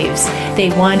slaves,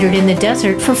 they wandered in the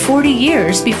desert for 40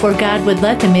 years before God would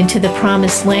let them into the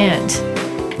promised land.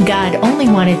 God only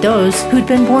wanted those who'd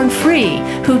been born free,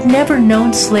 who'd never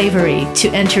known slavery, to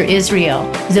enter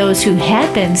Israel. Those who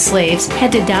had been slaves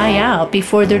had to die out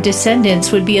before their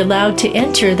descendants would be allowed to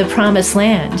enter the promised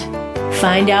land.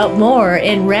 Find out more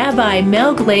in Rabbi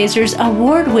Mel Glazer's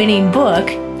award-winning book,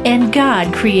 And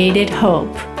God Created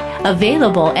Hope,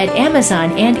 available at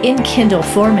Amazon and in Kindle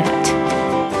format.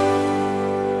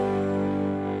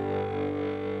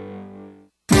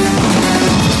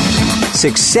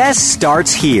 Success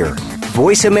starts here.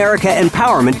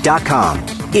 VoiceAmericaEmpowerment.com.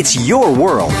 It's your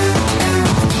world.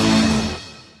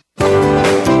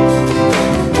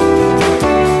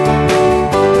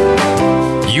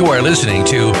 You are listening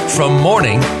to From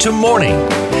Morning to Morning.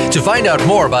 To find out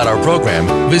more about our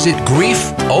program, visit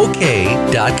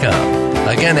griefok.com.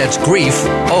 Again, that's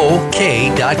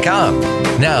griefok.com.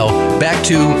 Now, back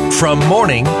to From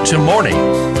Morning to Morning.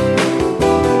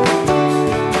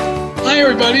 Hi,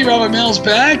 everybody. Robert Mel's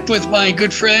back with my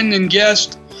good friend and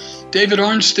guest, David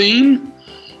Arnsteen,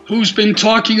 who's been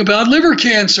talking about liver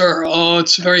cancer. Oh,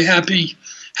 it's a very happy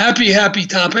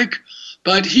topic,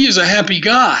 but he is a happy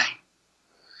guy.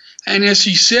 And as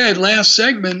he said last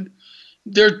segment,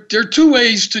 there are two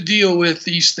ways to deal with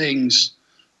these things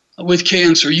with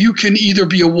cancer. You can either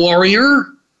be a warrior,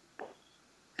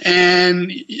 and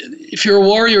if you're a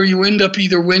warrior, you end up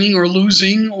either winning or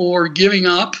losing or giving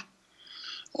up.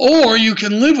 Or you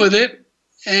can live with it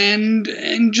and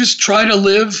just try to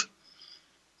live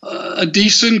a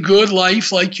decent, good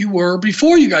life like you were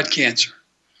before you got cancer.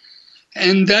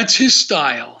 And that's his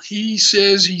style. He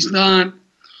says his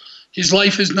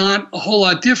life is not a whole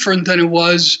lot different than it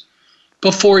was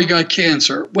before he got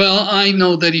cancer. Well, I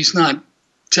know that he's not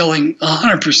telling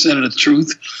 100% of the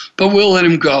truth, but we'll let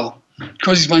him go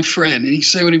because he's my friend and he can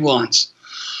say what he wants.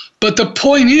 But the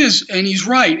point is, and he's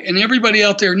right, and everybody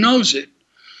out there knows it,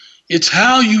 it's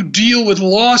how you deal with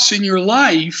loss in your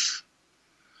life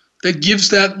that gives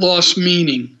that loss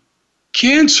meaning.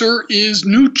 Cancer is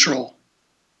neutral.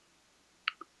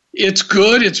 It's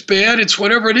good, it's bad, it's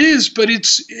whatever it is, but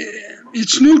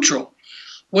it's neutral.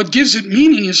 What gives it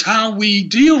meaning is how we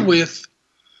deal with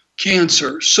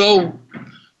cancer. So,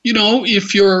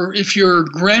 if your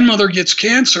grandmother gets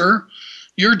cancer,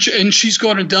 and she's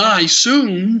going to die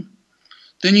soon,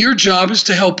 then your job is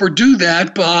to help her do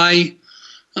that by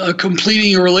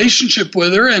completing a relationship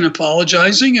with her and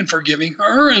apologizing and forgiving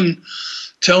her and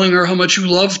telling her how much you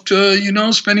loved,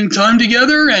 spending time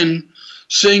together and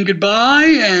saying goodbye,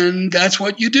 and that's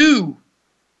what you do.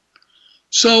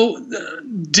 So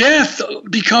death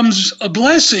becomes a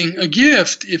blessing, a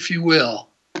gift, if you will.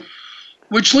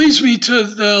 Which leads me to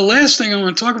the last thing I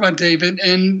want to talk about, David.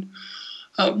 And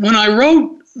when I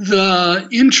wrote the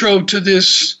intro to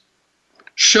this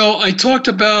show, I talked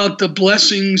about the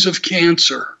blessings of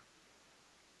cancer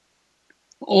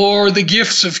or the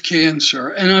gifts of cancer.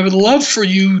 And I would love for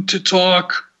you to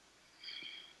talk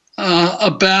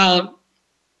about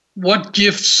what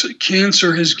gifts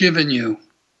cancer has given you.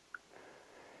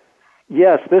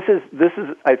 Yes, this is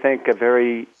I think a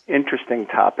very interesting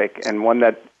topic and one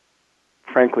that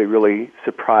frankly really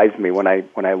surprised me when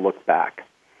I look back.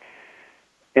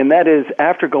 And that is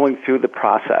after going through the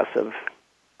process of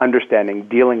understanding,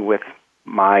 dealing with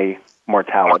my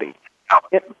mortality,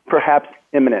 perhaps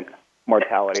imminent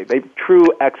mortality, the true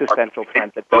existential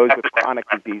threat that those with chronic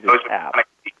diseases have.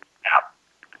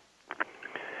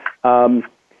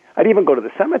 I'd even go to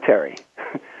the cemetery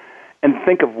and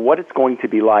think of what it's going to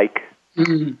be like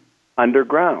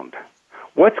underground.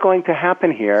 What's going to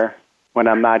happen here when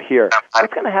I'm not here?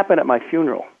 What's going to happen at my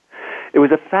funeral? It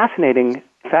was a fascinating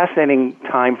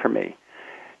time for me.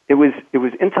 It was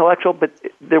intellectual, but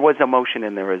there was emotion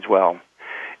in there as well.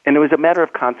 And it was a matter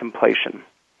of contemplation.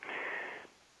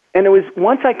 And it was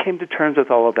once I came to terms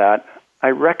with all of that,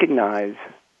 I recognized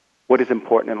what is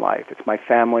important in life. It's my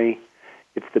family.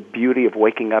 It's the beauty of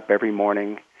waking up every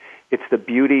morning. It's the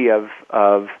beauty of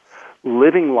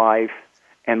living life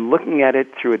and looking at it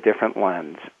through a different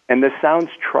lens. And this sounds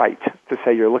trite to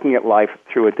say you're looking at life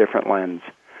through a different lens,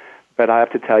 but I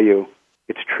have to tell you,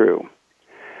 it's true.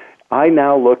 I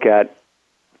now look at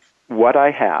what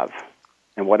I have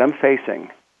and what I'm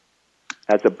facing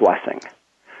as a blessing,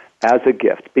 as a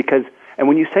gift. And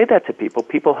when you say that to people,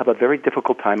 people have a very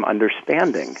difficult time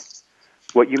understanding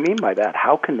what you mean by that.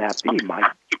 How can that be?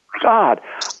 My God,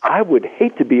 I would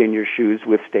hate to be in your shoes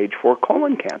with stage 4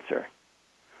 colon cancer.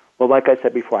 Well, like I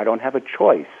said before, I don't have a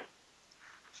choice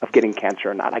of getting cancer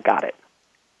or not. I got it.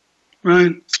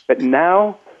 Right. But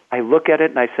now I look at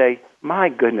it and I say, my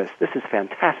goodness, this is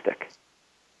fantastic.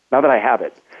 Now that I have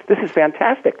it, this is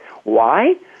fantastic.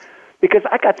 Why? Because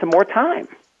I got some more time.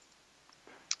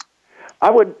 I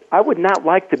would not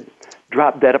like to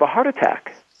drop dead of a heart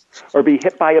attack or be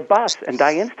hit by a bus and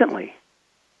die instantly,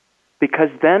 because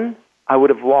then I would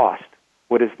have lost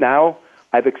what is now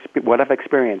what I've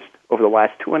experienced over the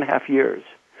last 2.5 years,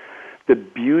 the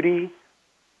beauty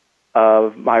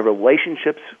of my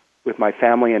relationships with my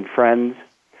family and friends,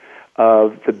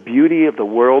 of the beauty of the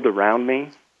world around me,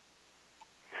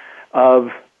 of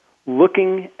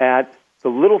looking at the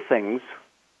little things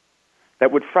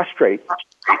that would frustrate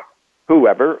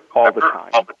whoever all the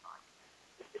time,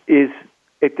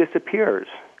 it disappears.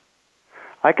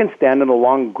 I can stand in a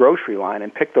long grocery line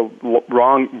and pick the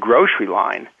wrong grocery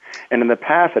line. And in the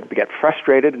past, I'd get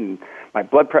frustrated and my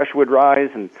blood pressure would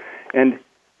rise. And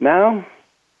now,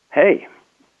 hey,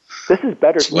 this is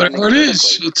better. It's whatever it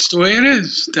is. It's the way it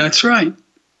is. That's right.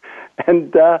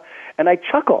 And I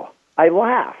chuckle. I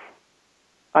laugh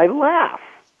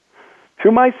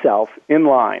to myself in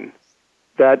line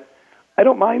that I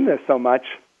don't mind this so much.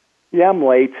 Yeah, I'm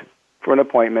late for an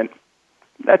appointment.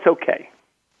 That's okay.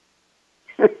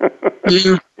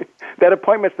 Yeah. That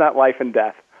appointment's not life and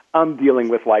death. I'm dealing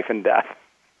with life and death.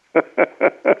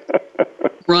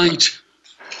 Right.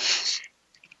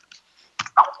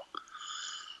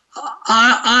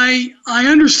 I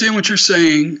understand what you're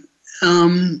saying.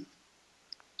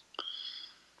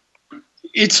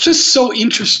 It's just so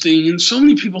interesting, and so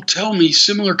many people tell me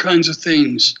similar kinds of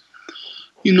things.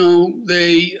 I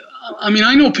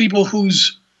know people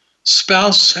whose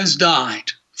spouse has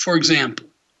died, for example,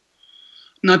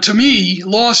 Now, to me,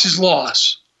 loss is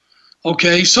loss.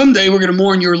 Okay, someday we're going to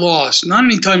mourn your loss. Not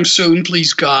anytime soon,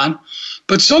 please God,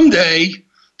 but someday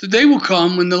the day will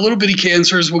come when the little bitty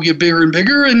cancers will get bigger and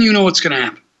bigger, and you know what's going to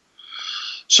happen.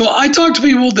 So I talk to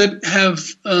people that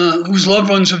have whose loved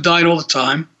ones have died all the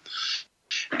time,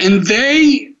 and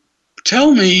they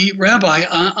tell me, Rabbi,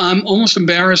 I'm almost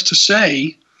embarrassed to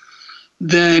say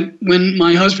that when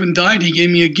my husband died, he gave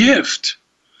me a gift.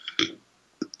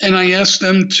 And I asked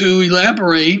them to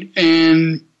elaborate,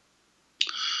 and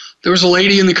there was a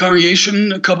lady in the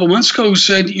congregation a couple months ago who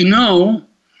said,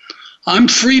 I'm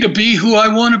free to be who I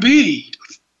want to be.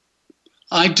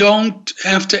 I don't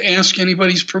have to ask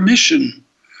anybody's permission.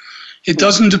 It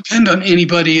doesn't depend on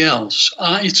anybody else.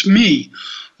 It's me.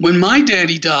 When my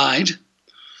daddy died,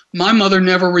 my mother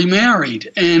never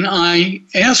remarried. And I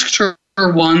asked her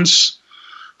once,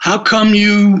 how come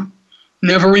you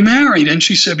never remarried? And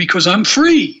she said, because I'm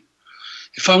free.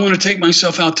 If I want to take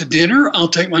myself out to dinner, I'll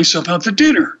take myself out to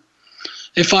dinner.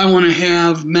 If I want to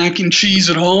have mac and cheese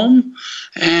at home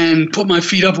and put my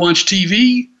feet up, watch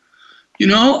TV,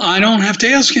 I don't have to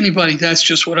ask anybody. That's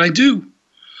just what I do.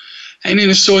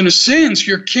 And so in a sense,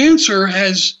 your cancer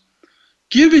has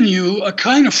given you a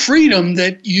kind of freedom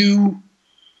that you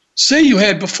say you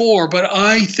had before, but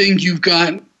I think you've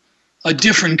got a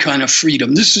different kind of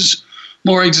freedom. This is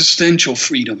more existential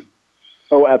freedom.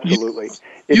 Oh, absolutely.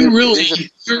 You're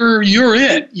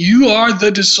it. You are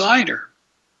the decider,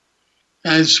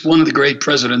 as one of the great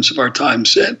presidents of our time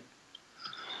said.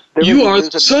 You are the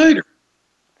decider.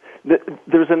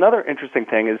 There's another interesting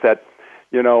thing is that,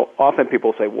 often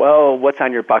people say, well, what's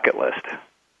on your bucket list?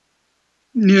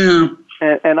 Yeah.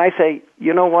 And I say,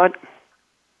 you know what?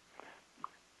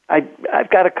 I've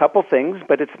got a couple things,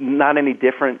 but it's not any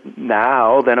different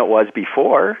now than it was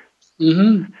before.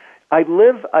 Mm-hmm. I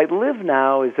live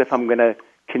now as if I'm going to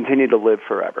continue to live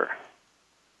forever.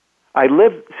 I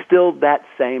live still that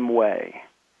same way,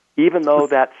 even though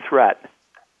that threat,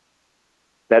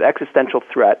 that existential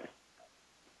threat,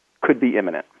 could be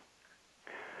imminent.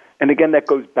 And again, that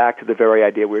goes back to the very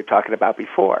idea we were talking about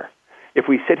before. If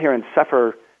we sit here and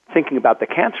suffer thinking about the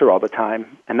cancer all the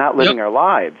time and not living our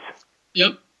lives,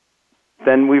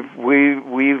 then we've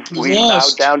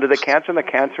bowed down to the cancer, and the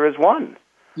cancer is won.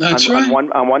 That's right.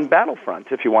 On one battlefront,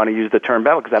 if you want to use the term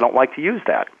battle, because I don't like to use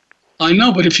that. I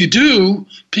know, but if you do,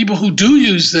 people who do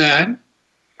use that,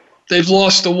 they've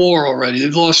lost the war already.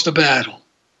 They've lost the battle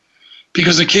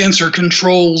because the cancer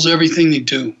controls everything they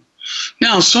do.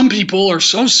 Now, some people are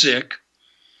so sick,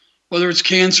 whether it's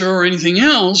cancer or anything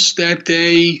else, that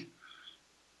they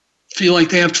feel like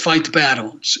they have to fight the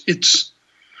battle.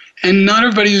 And not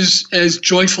everybody is as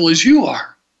joyful as you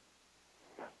are.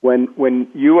 When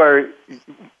you are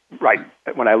right,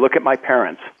 when I look at my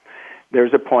parents,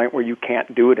 there's a point where you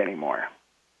can't do it anymore.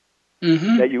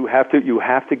 Mm-hmm. That you have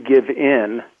to give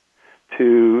in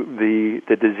to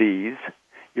the disease.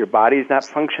 Your body's not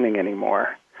functioning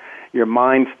anymore. Your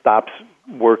mind stops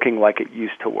working like it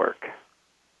used to work.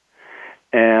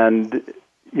 And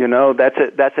that's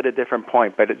at a different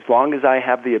point. But as long as I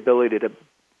have the ability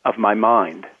of my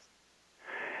mind,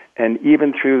 and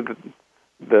even through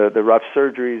the rough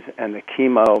surgeries and the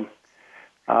chemo,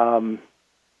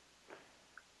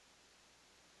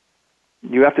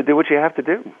 you have to do what you have to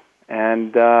do.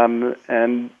 And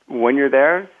when you're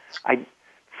there,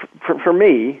 for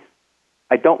me,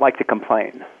 I don't like to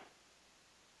complain.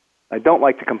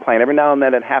 Every now and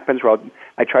then it happens where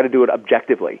I try to do it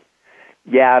objectively.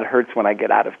 Yeah, it hurts when I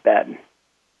get out of bed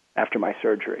after my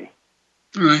surgery.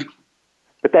 Right.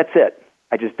 But that's it.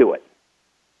 I just do it.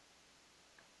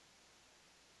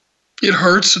 It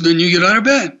hurts, and then you get out of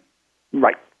bed.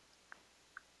 Right.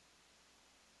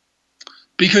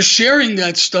 Because sharing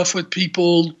that stuff with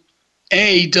people,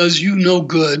 does you no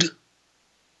good.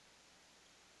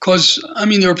 Because,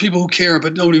 there are people who care,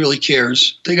 but nobody really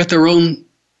cares. They got their own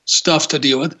stuff to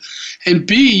deal with. And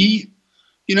B,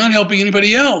 you're not helping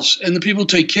anybody else. And the people who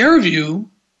take care of you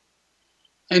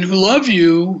and who love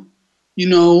you,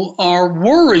 are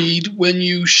worried when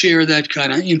you share that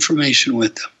kind of information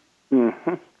with them.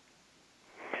 Mm-hmm.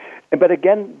 But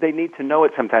again, they need to know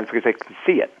it sometimes because they can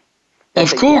see it.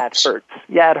 Of course.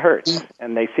 Yeah, it hurts.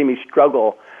 And they see me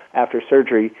struggle after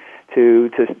surgery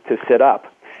to sit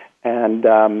up. And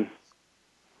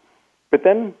but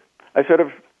then I sort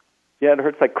of, it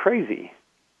hurts like crazy.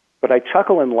 But I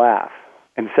chuckle and laugh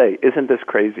and say, isn't this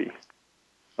crazy?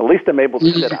 At least I'm able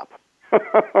to sit up.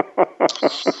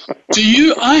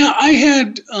 I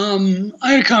had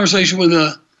a conversation with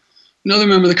another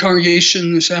member of the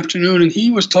congregation this afternoon, and he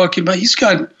was talking about, he's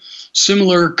got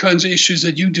similar kinds of issues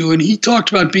that you do, and he talked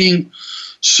about being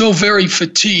so very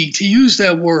fatigued. He used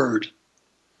that word.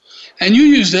 And you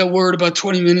used that word about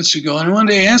 20 minutes ago. And I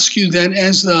wanted to ask you that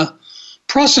as the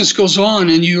process goes on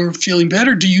and you're feeling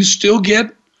better, do you still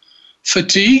get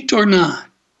fatigued or not?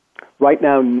 Right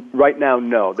now,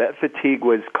 no. That fatigue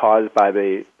was caused by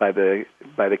the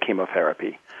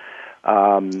chemotherapy,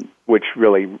 which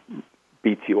really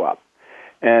beats you up.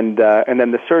 And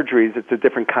then the surgeries, it's a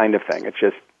different kind of thing. It's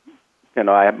just,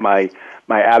 I have my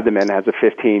abdomen has a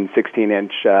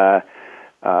 16-inch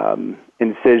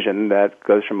incision that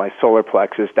goes from my solar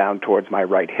plexus down towards my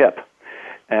right hip.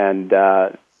 And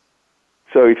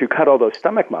so if you cut all those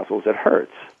stomach muscles, it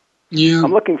hurts. Yeah.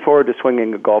 I'm looking forward to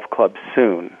swinging a golf club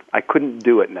soon. I couldn't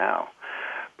do it now.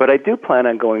 But I do plan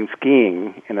on going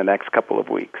skiing in the next couple of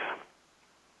weeks.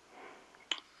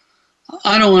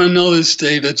 I don't want to know this,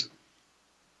 David.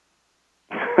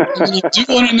 I do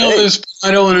want to know this, but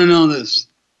I don't want to know this.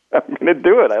 I'm going to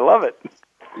do it. I love it.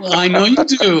 Well, I know you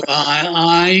do.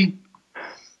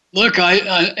 Look,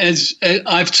 as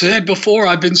I've said before,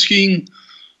 I've been skiing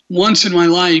once in my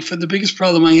life, and the biggest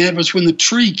problem I had was when the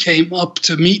tree came up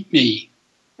to meet me,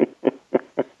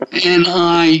 and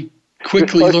I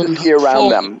quickly learned to ski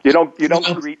around them. You don't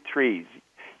greet trees.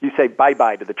 You say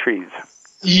bye-bye to the trees.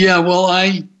 Yeah, well,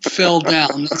 I fell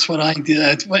down. That's what I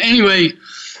did. But anyway,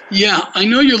 yeah, I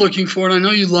know you're looking for it. I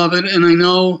know you love it, and I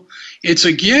know it's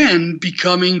again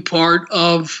becoming part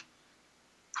of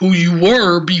who you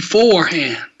were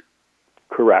beforehand.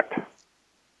 Correct.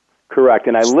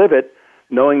 And I live it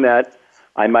knowing that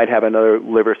I might have another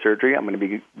liver surgery. I'm going to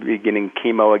be beginning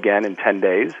chemo again in 10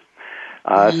 days.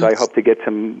 So I hope to get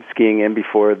some skiing in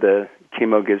before the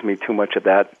chemo gives me too much of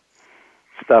that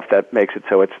stuff that makes it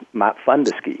so it's not fun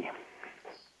to ski.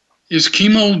 Is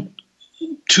chemo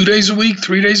 2 days a week,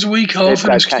 3 days a week? How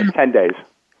often is chemo? 10 days.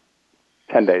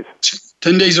 10 days.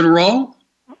 10 days in a row?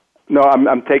 No,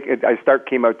 I start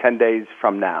chemo 10 days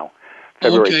from now,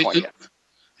 February 20th.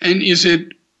 And is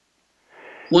it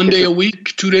 1 day a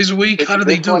week, 2 days a week? How do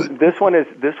they do it? This one is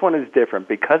different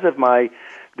because of the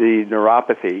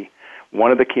neuropathy.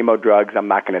 One of the chemo drugs I'm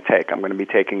not going to take. I'm going to be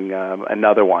taking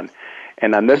another one,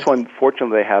 and on this one,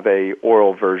 fortunately, they have a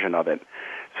oral version of it.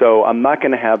 So I'm not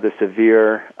going to have the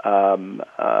severe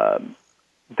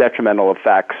detrimental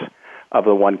effects of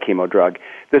the one chemo drug.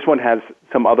 This one has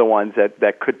some other ones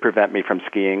that could prevent me from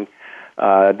skiing,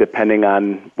 depending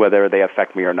on whether they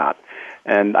affect me or not.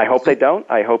 And I hope they don't.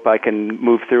 I hope I can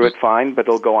move through it fine, but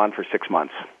it'll go on for 6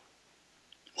 months.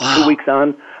 Wow. 2 weeks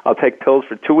on. I'll take pills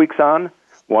for 2 weeks on,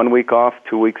 1 week off,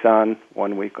 2 weeks on,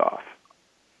 1 week off.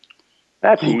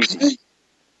 That's easy.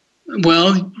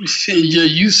 Well, yeah,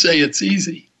 you say it's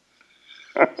easy.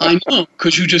 I know,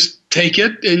 because you just take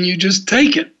it and you just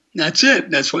take it. That's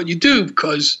it. That's what you do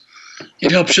because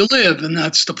it helps you live, and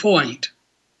that's the point.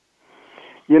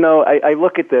 I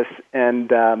look at this,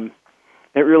 and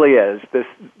it really is.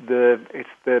 It's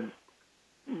the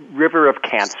river of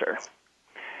cancer,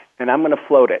 and I'm going to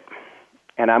float it.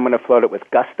 And I'm going to float it with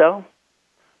gusto.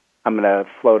 I'm going to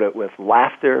float it with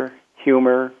laughter,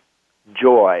 humor,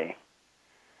 joy,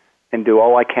 and do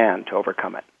all I can to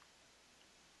overcome it.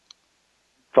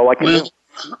 That's all I can do.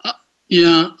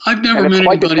 Yeah, I've never met anybody. It's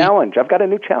quite anybody. a challenge. I've got a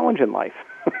new challenge in life.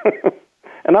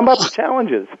 And I'm up to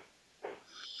challenges.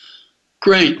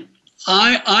 Great.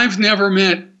 I've never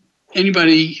met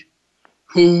anybody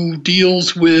who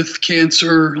deals with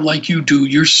cancer like you do.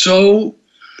 You're so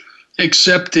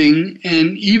accepting,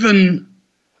 and even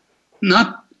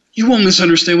you won't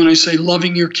misunderstand when I say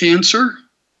loving your cancer,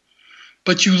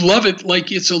 but you love it like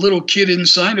it's a little kid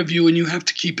inside of you and you have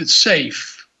to keep it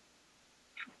safe.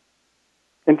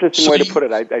 Interesting way to put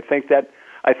it. I think that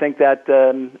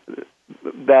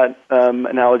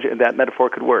analogy, that metaphor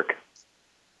could work.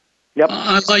 Yep.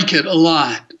 I like it a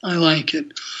lot. I like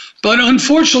it. But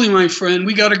unfortunately, my friend,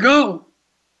 we got to go.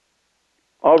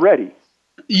 Already?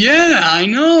 Yeah, I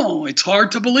know. It's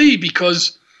hard to believe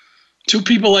because two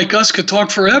people like us could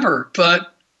talk forever,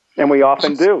 but... And we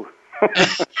often do.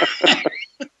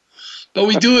 But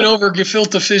we do it over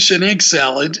gefilte fish and egg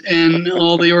salad and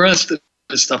all the rest of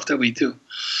the stuff that we do.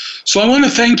 So I want to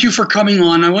thank you for coming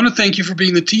on. I want to thank you for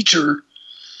being the teacher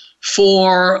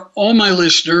for all my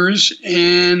listeners.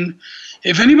 And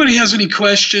if anybody has any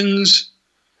questions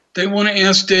they want to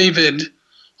ask David,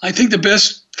 I think the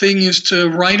best thing is to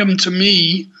write them to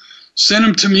me, send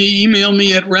them to me, email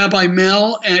me at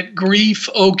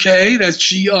rabbimel@griefok, that's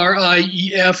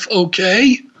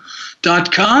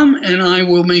GRIEFOK.com, and I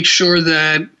will make sure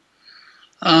that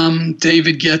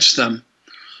David gets them.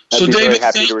 I'd so be David, very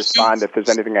happy to respond if there's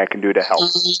anything I can do to help. I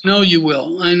know you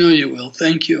will. I know you will.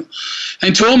 Thank you.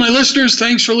 And to all my listeners,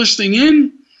 thanks for listening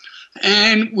in,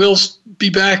 and we'll be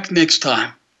back next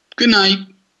time. Good night.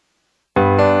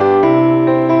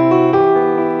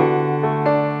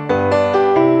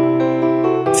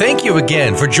 Thank you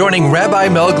again for joining Rabbi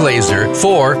Mel Glazer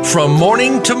for From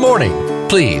Morning to Morning.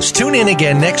 Please tune in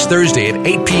again next Thursday at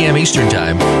 8 p.m. Eastern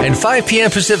Time and 5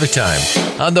 p.m. Pacific Time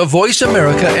on the Voice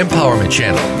America Empowerment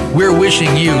Channel. We're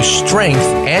wishing you strength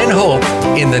and hope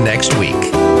in the next week.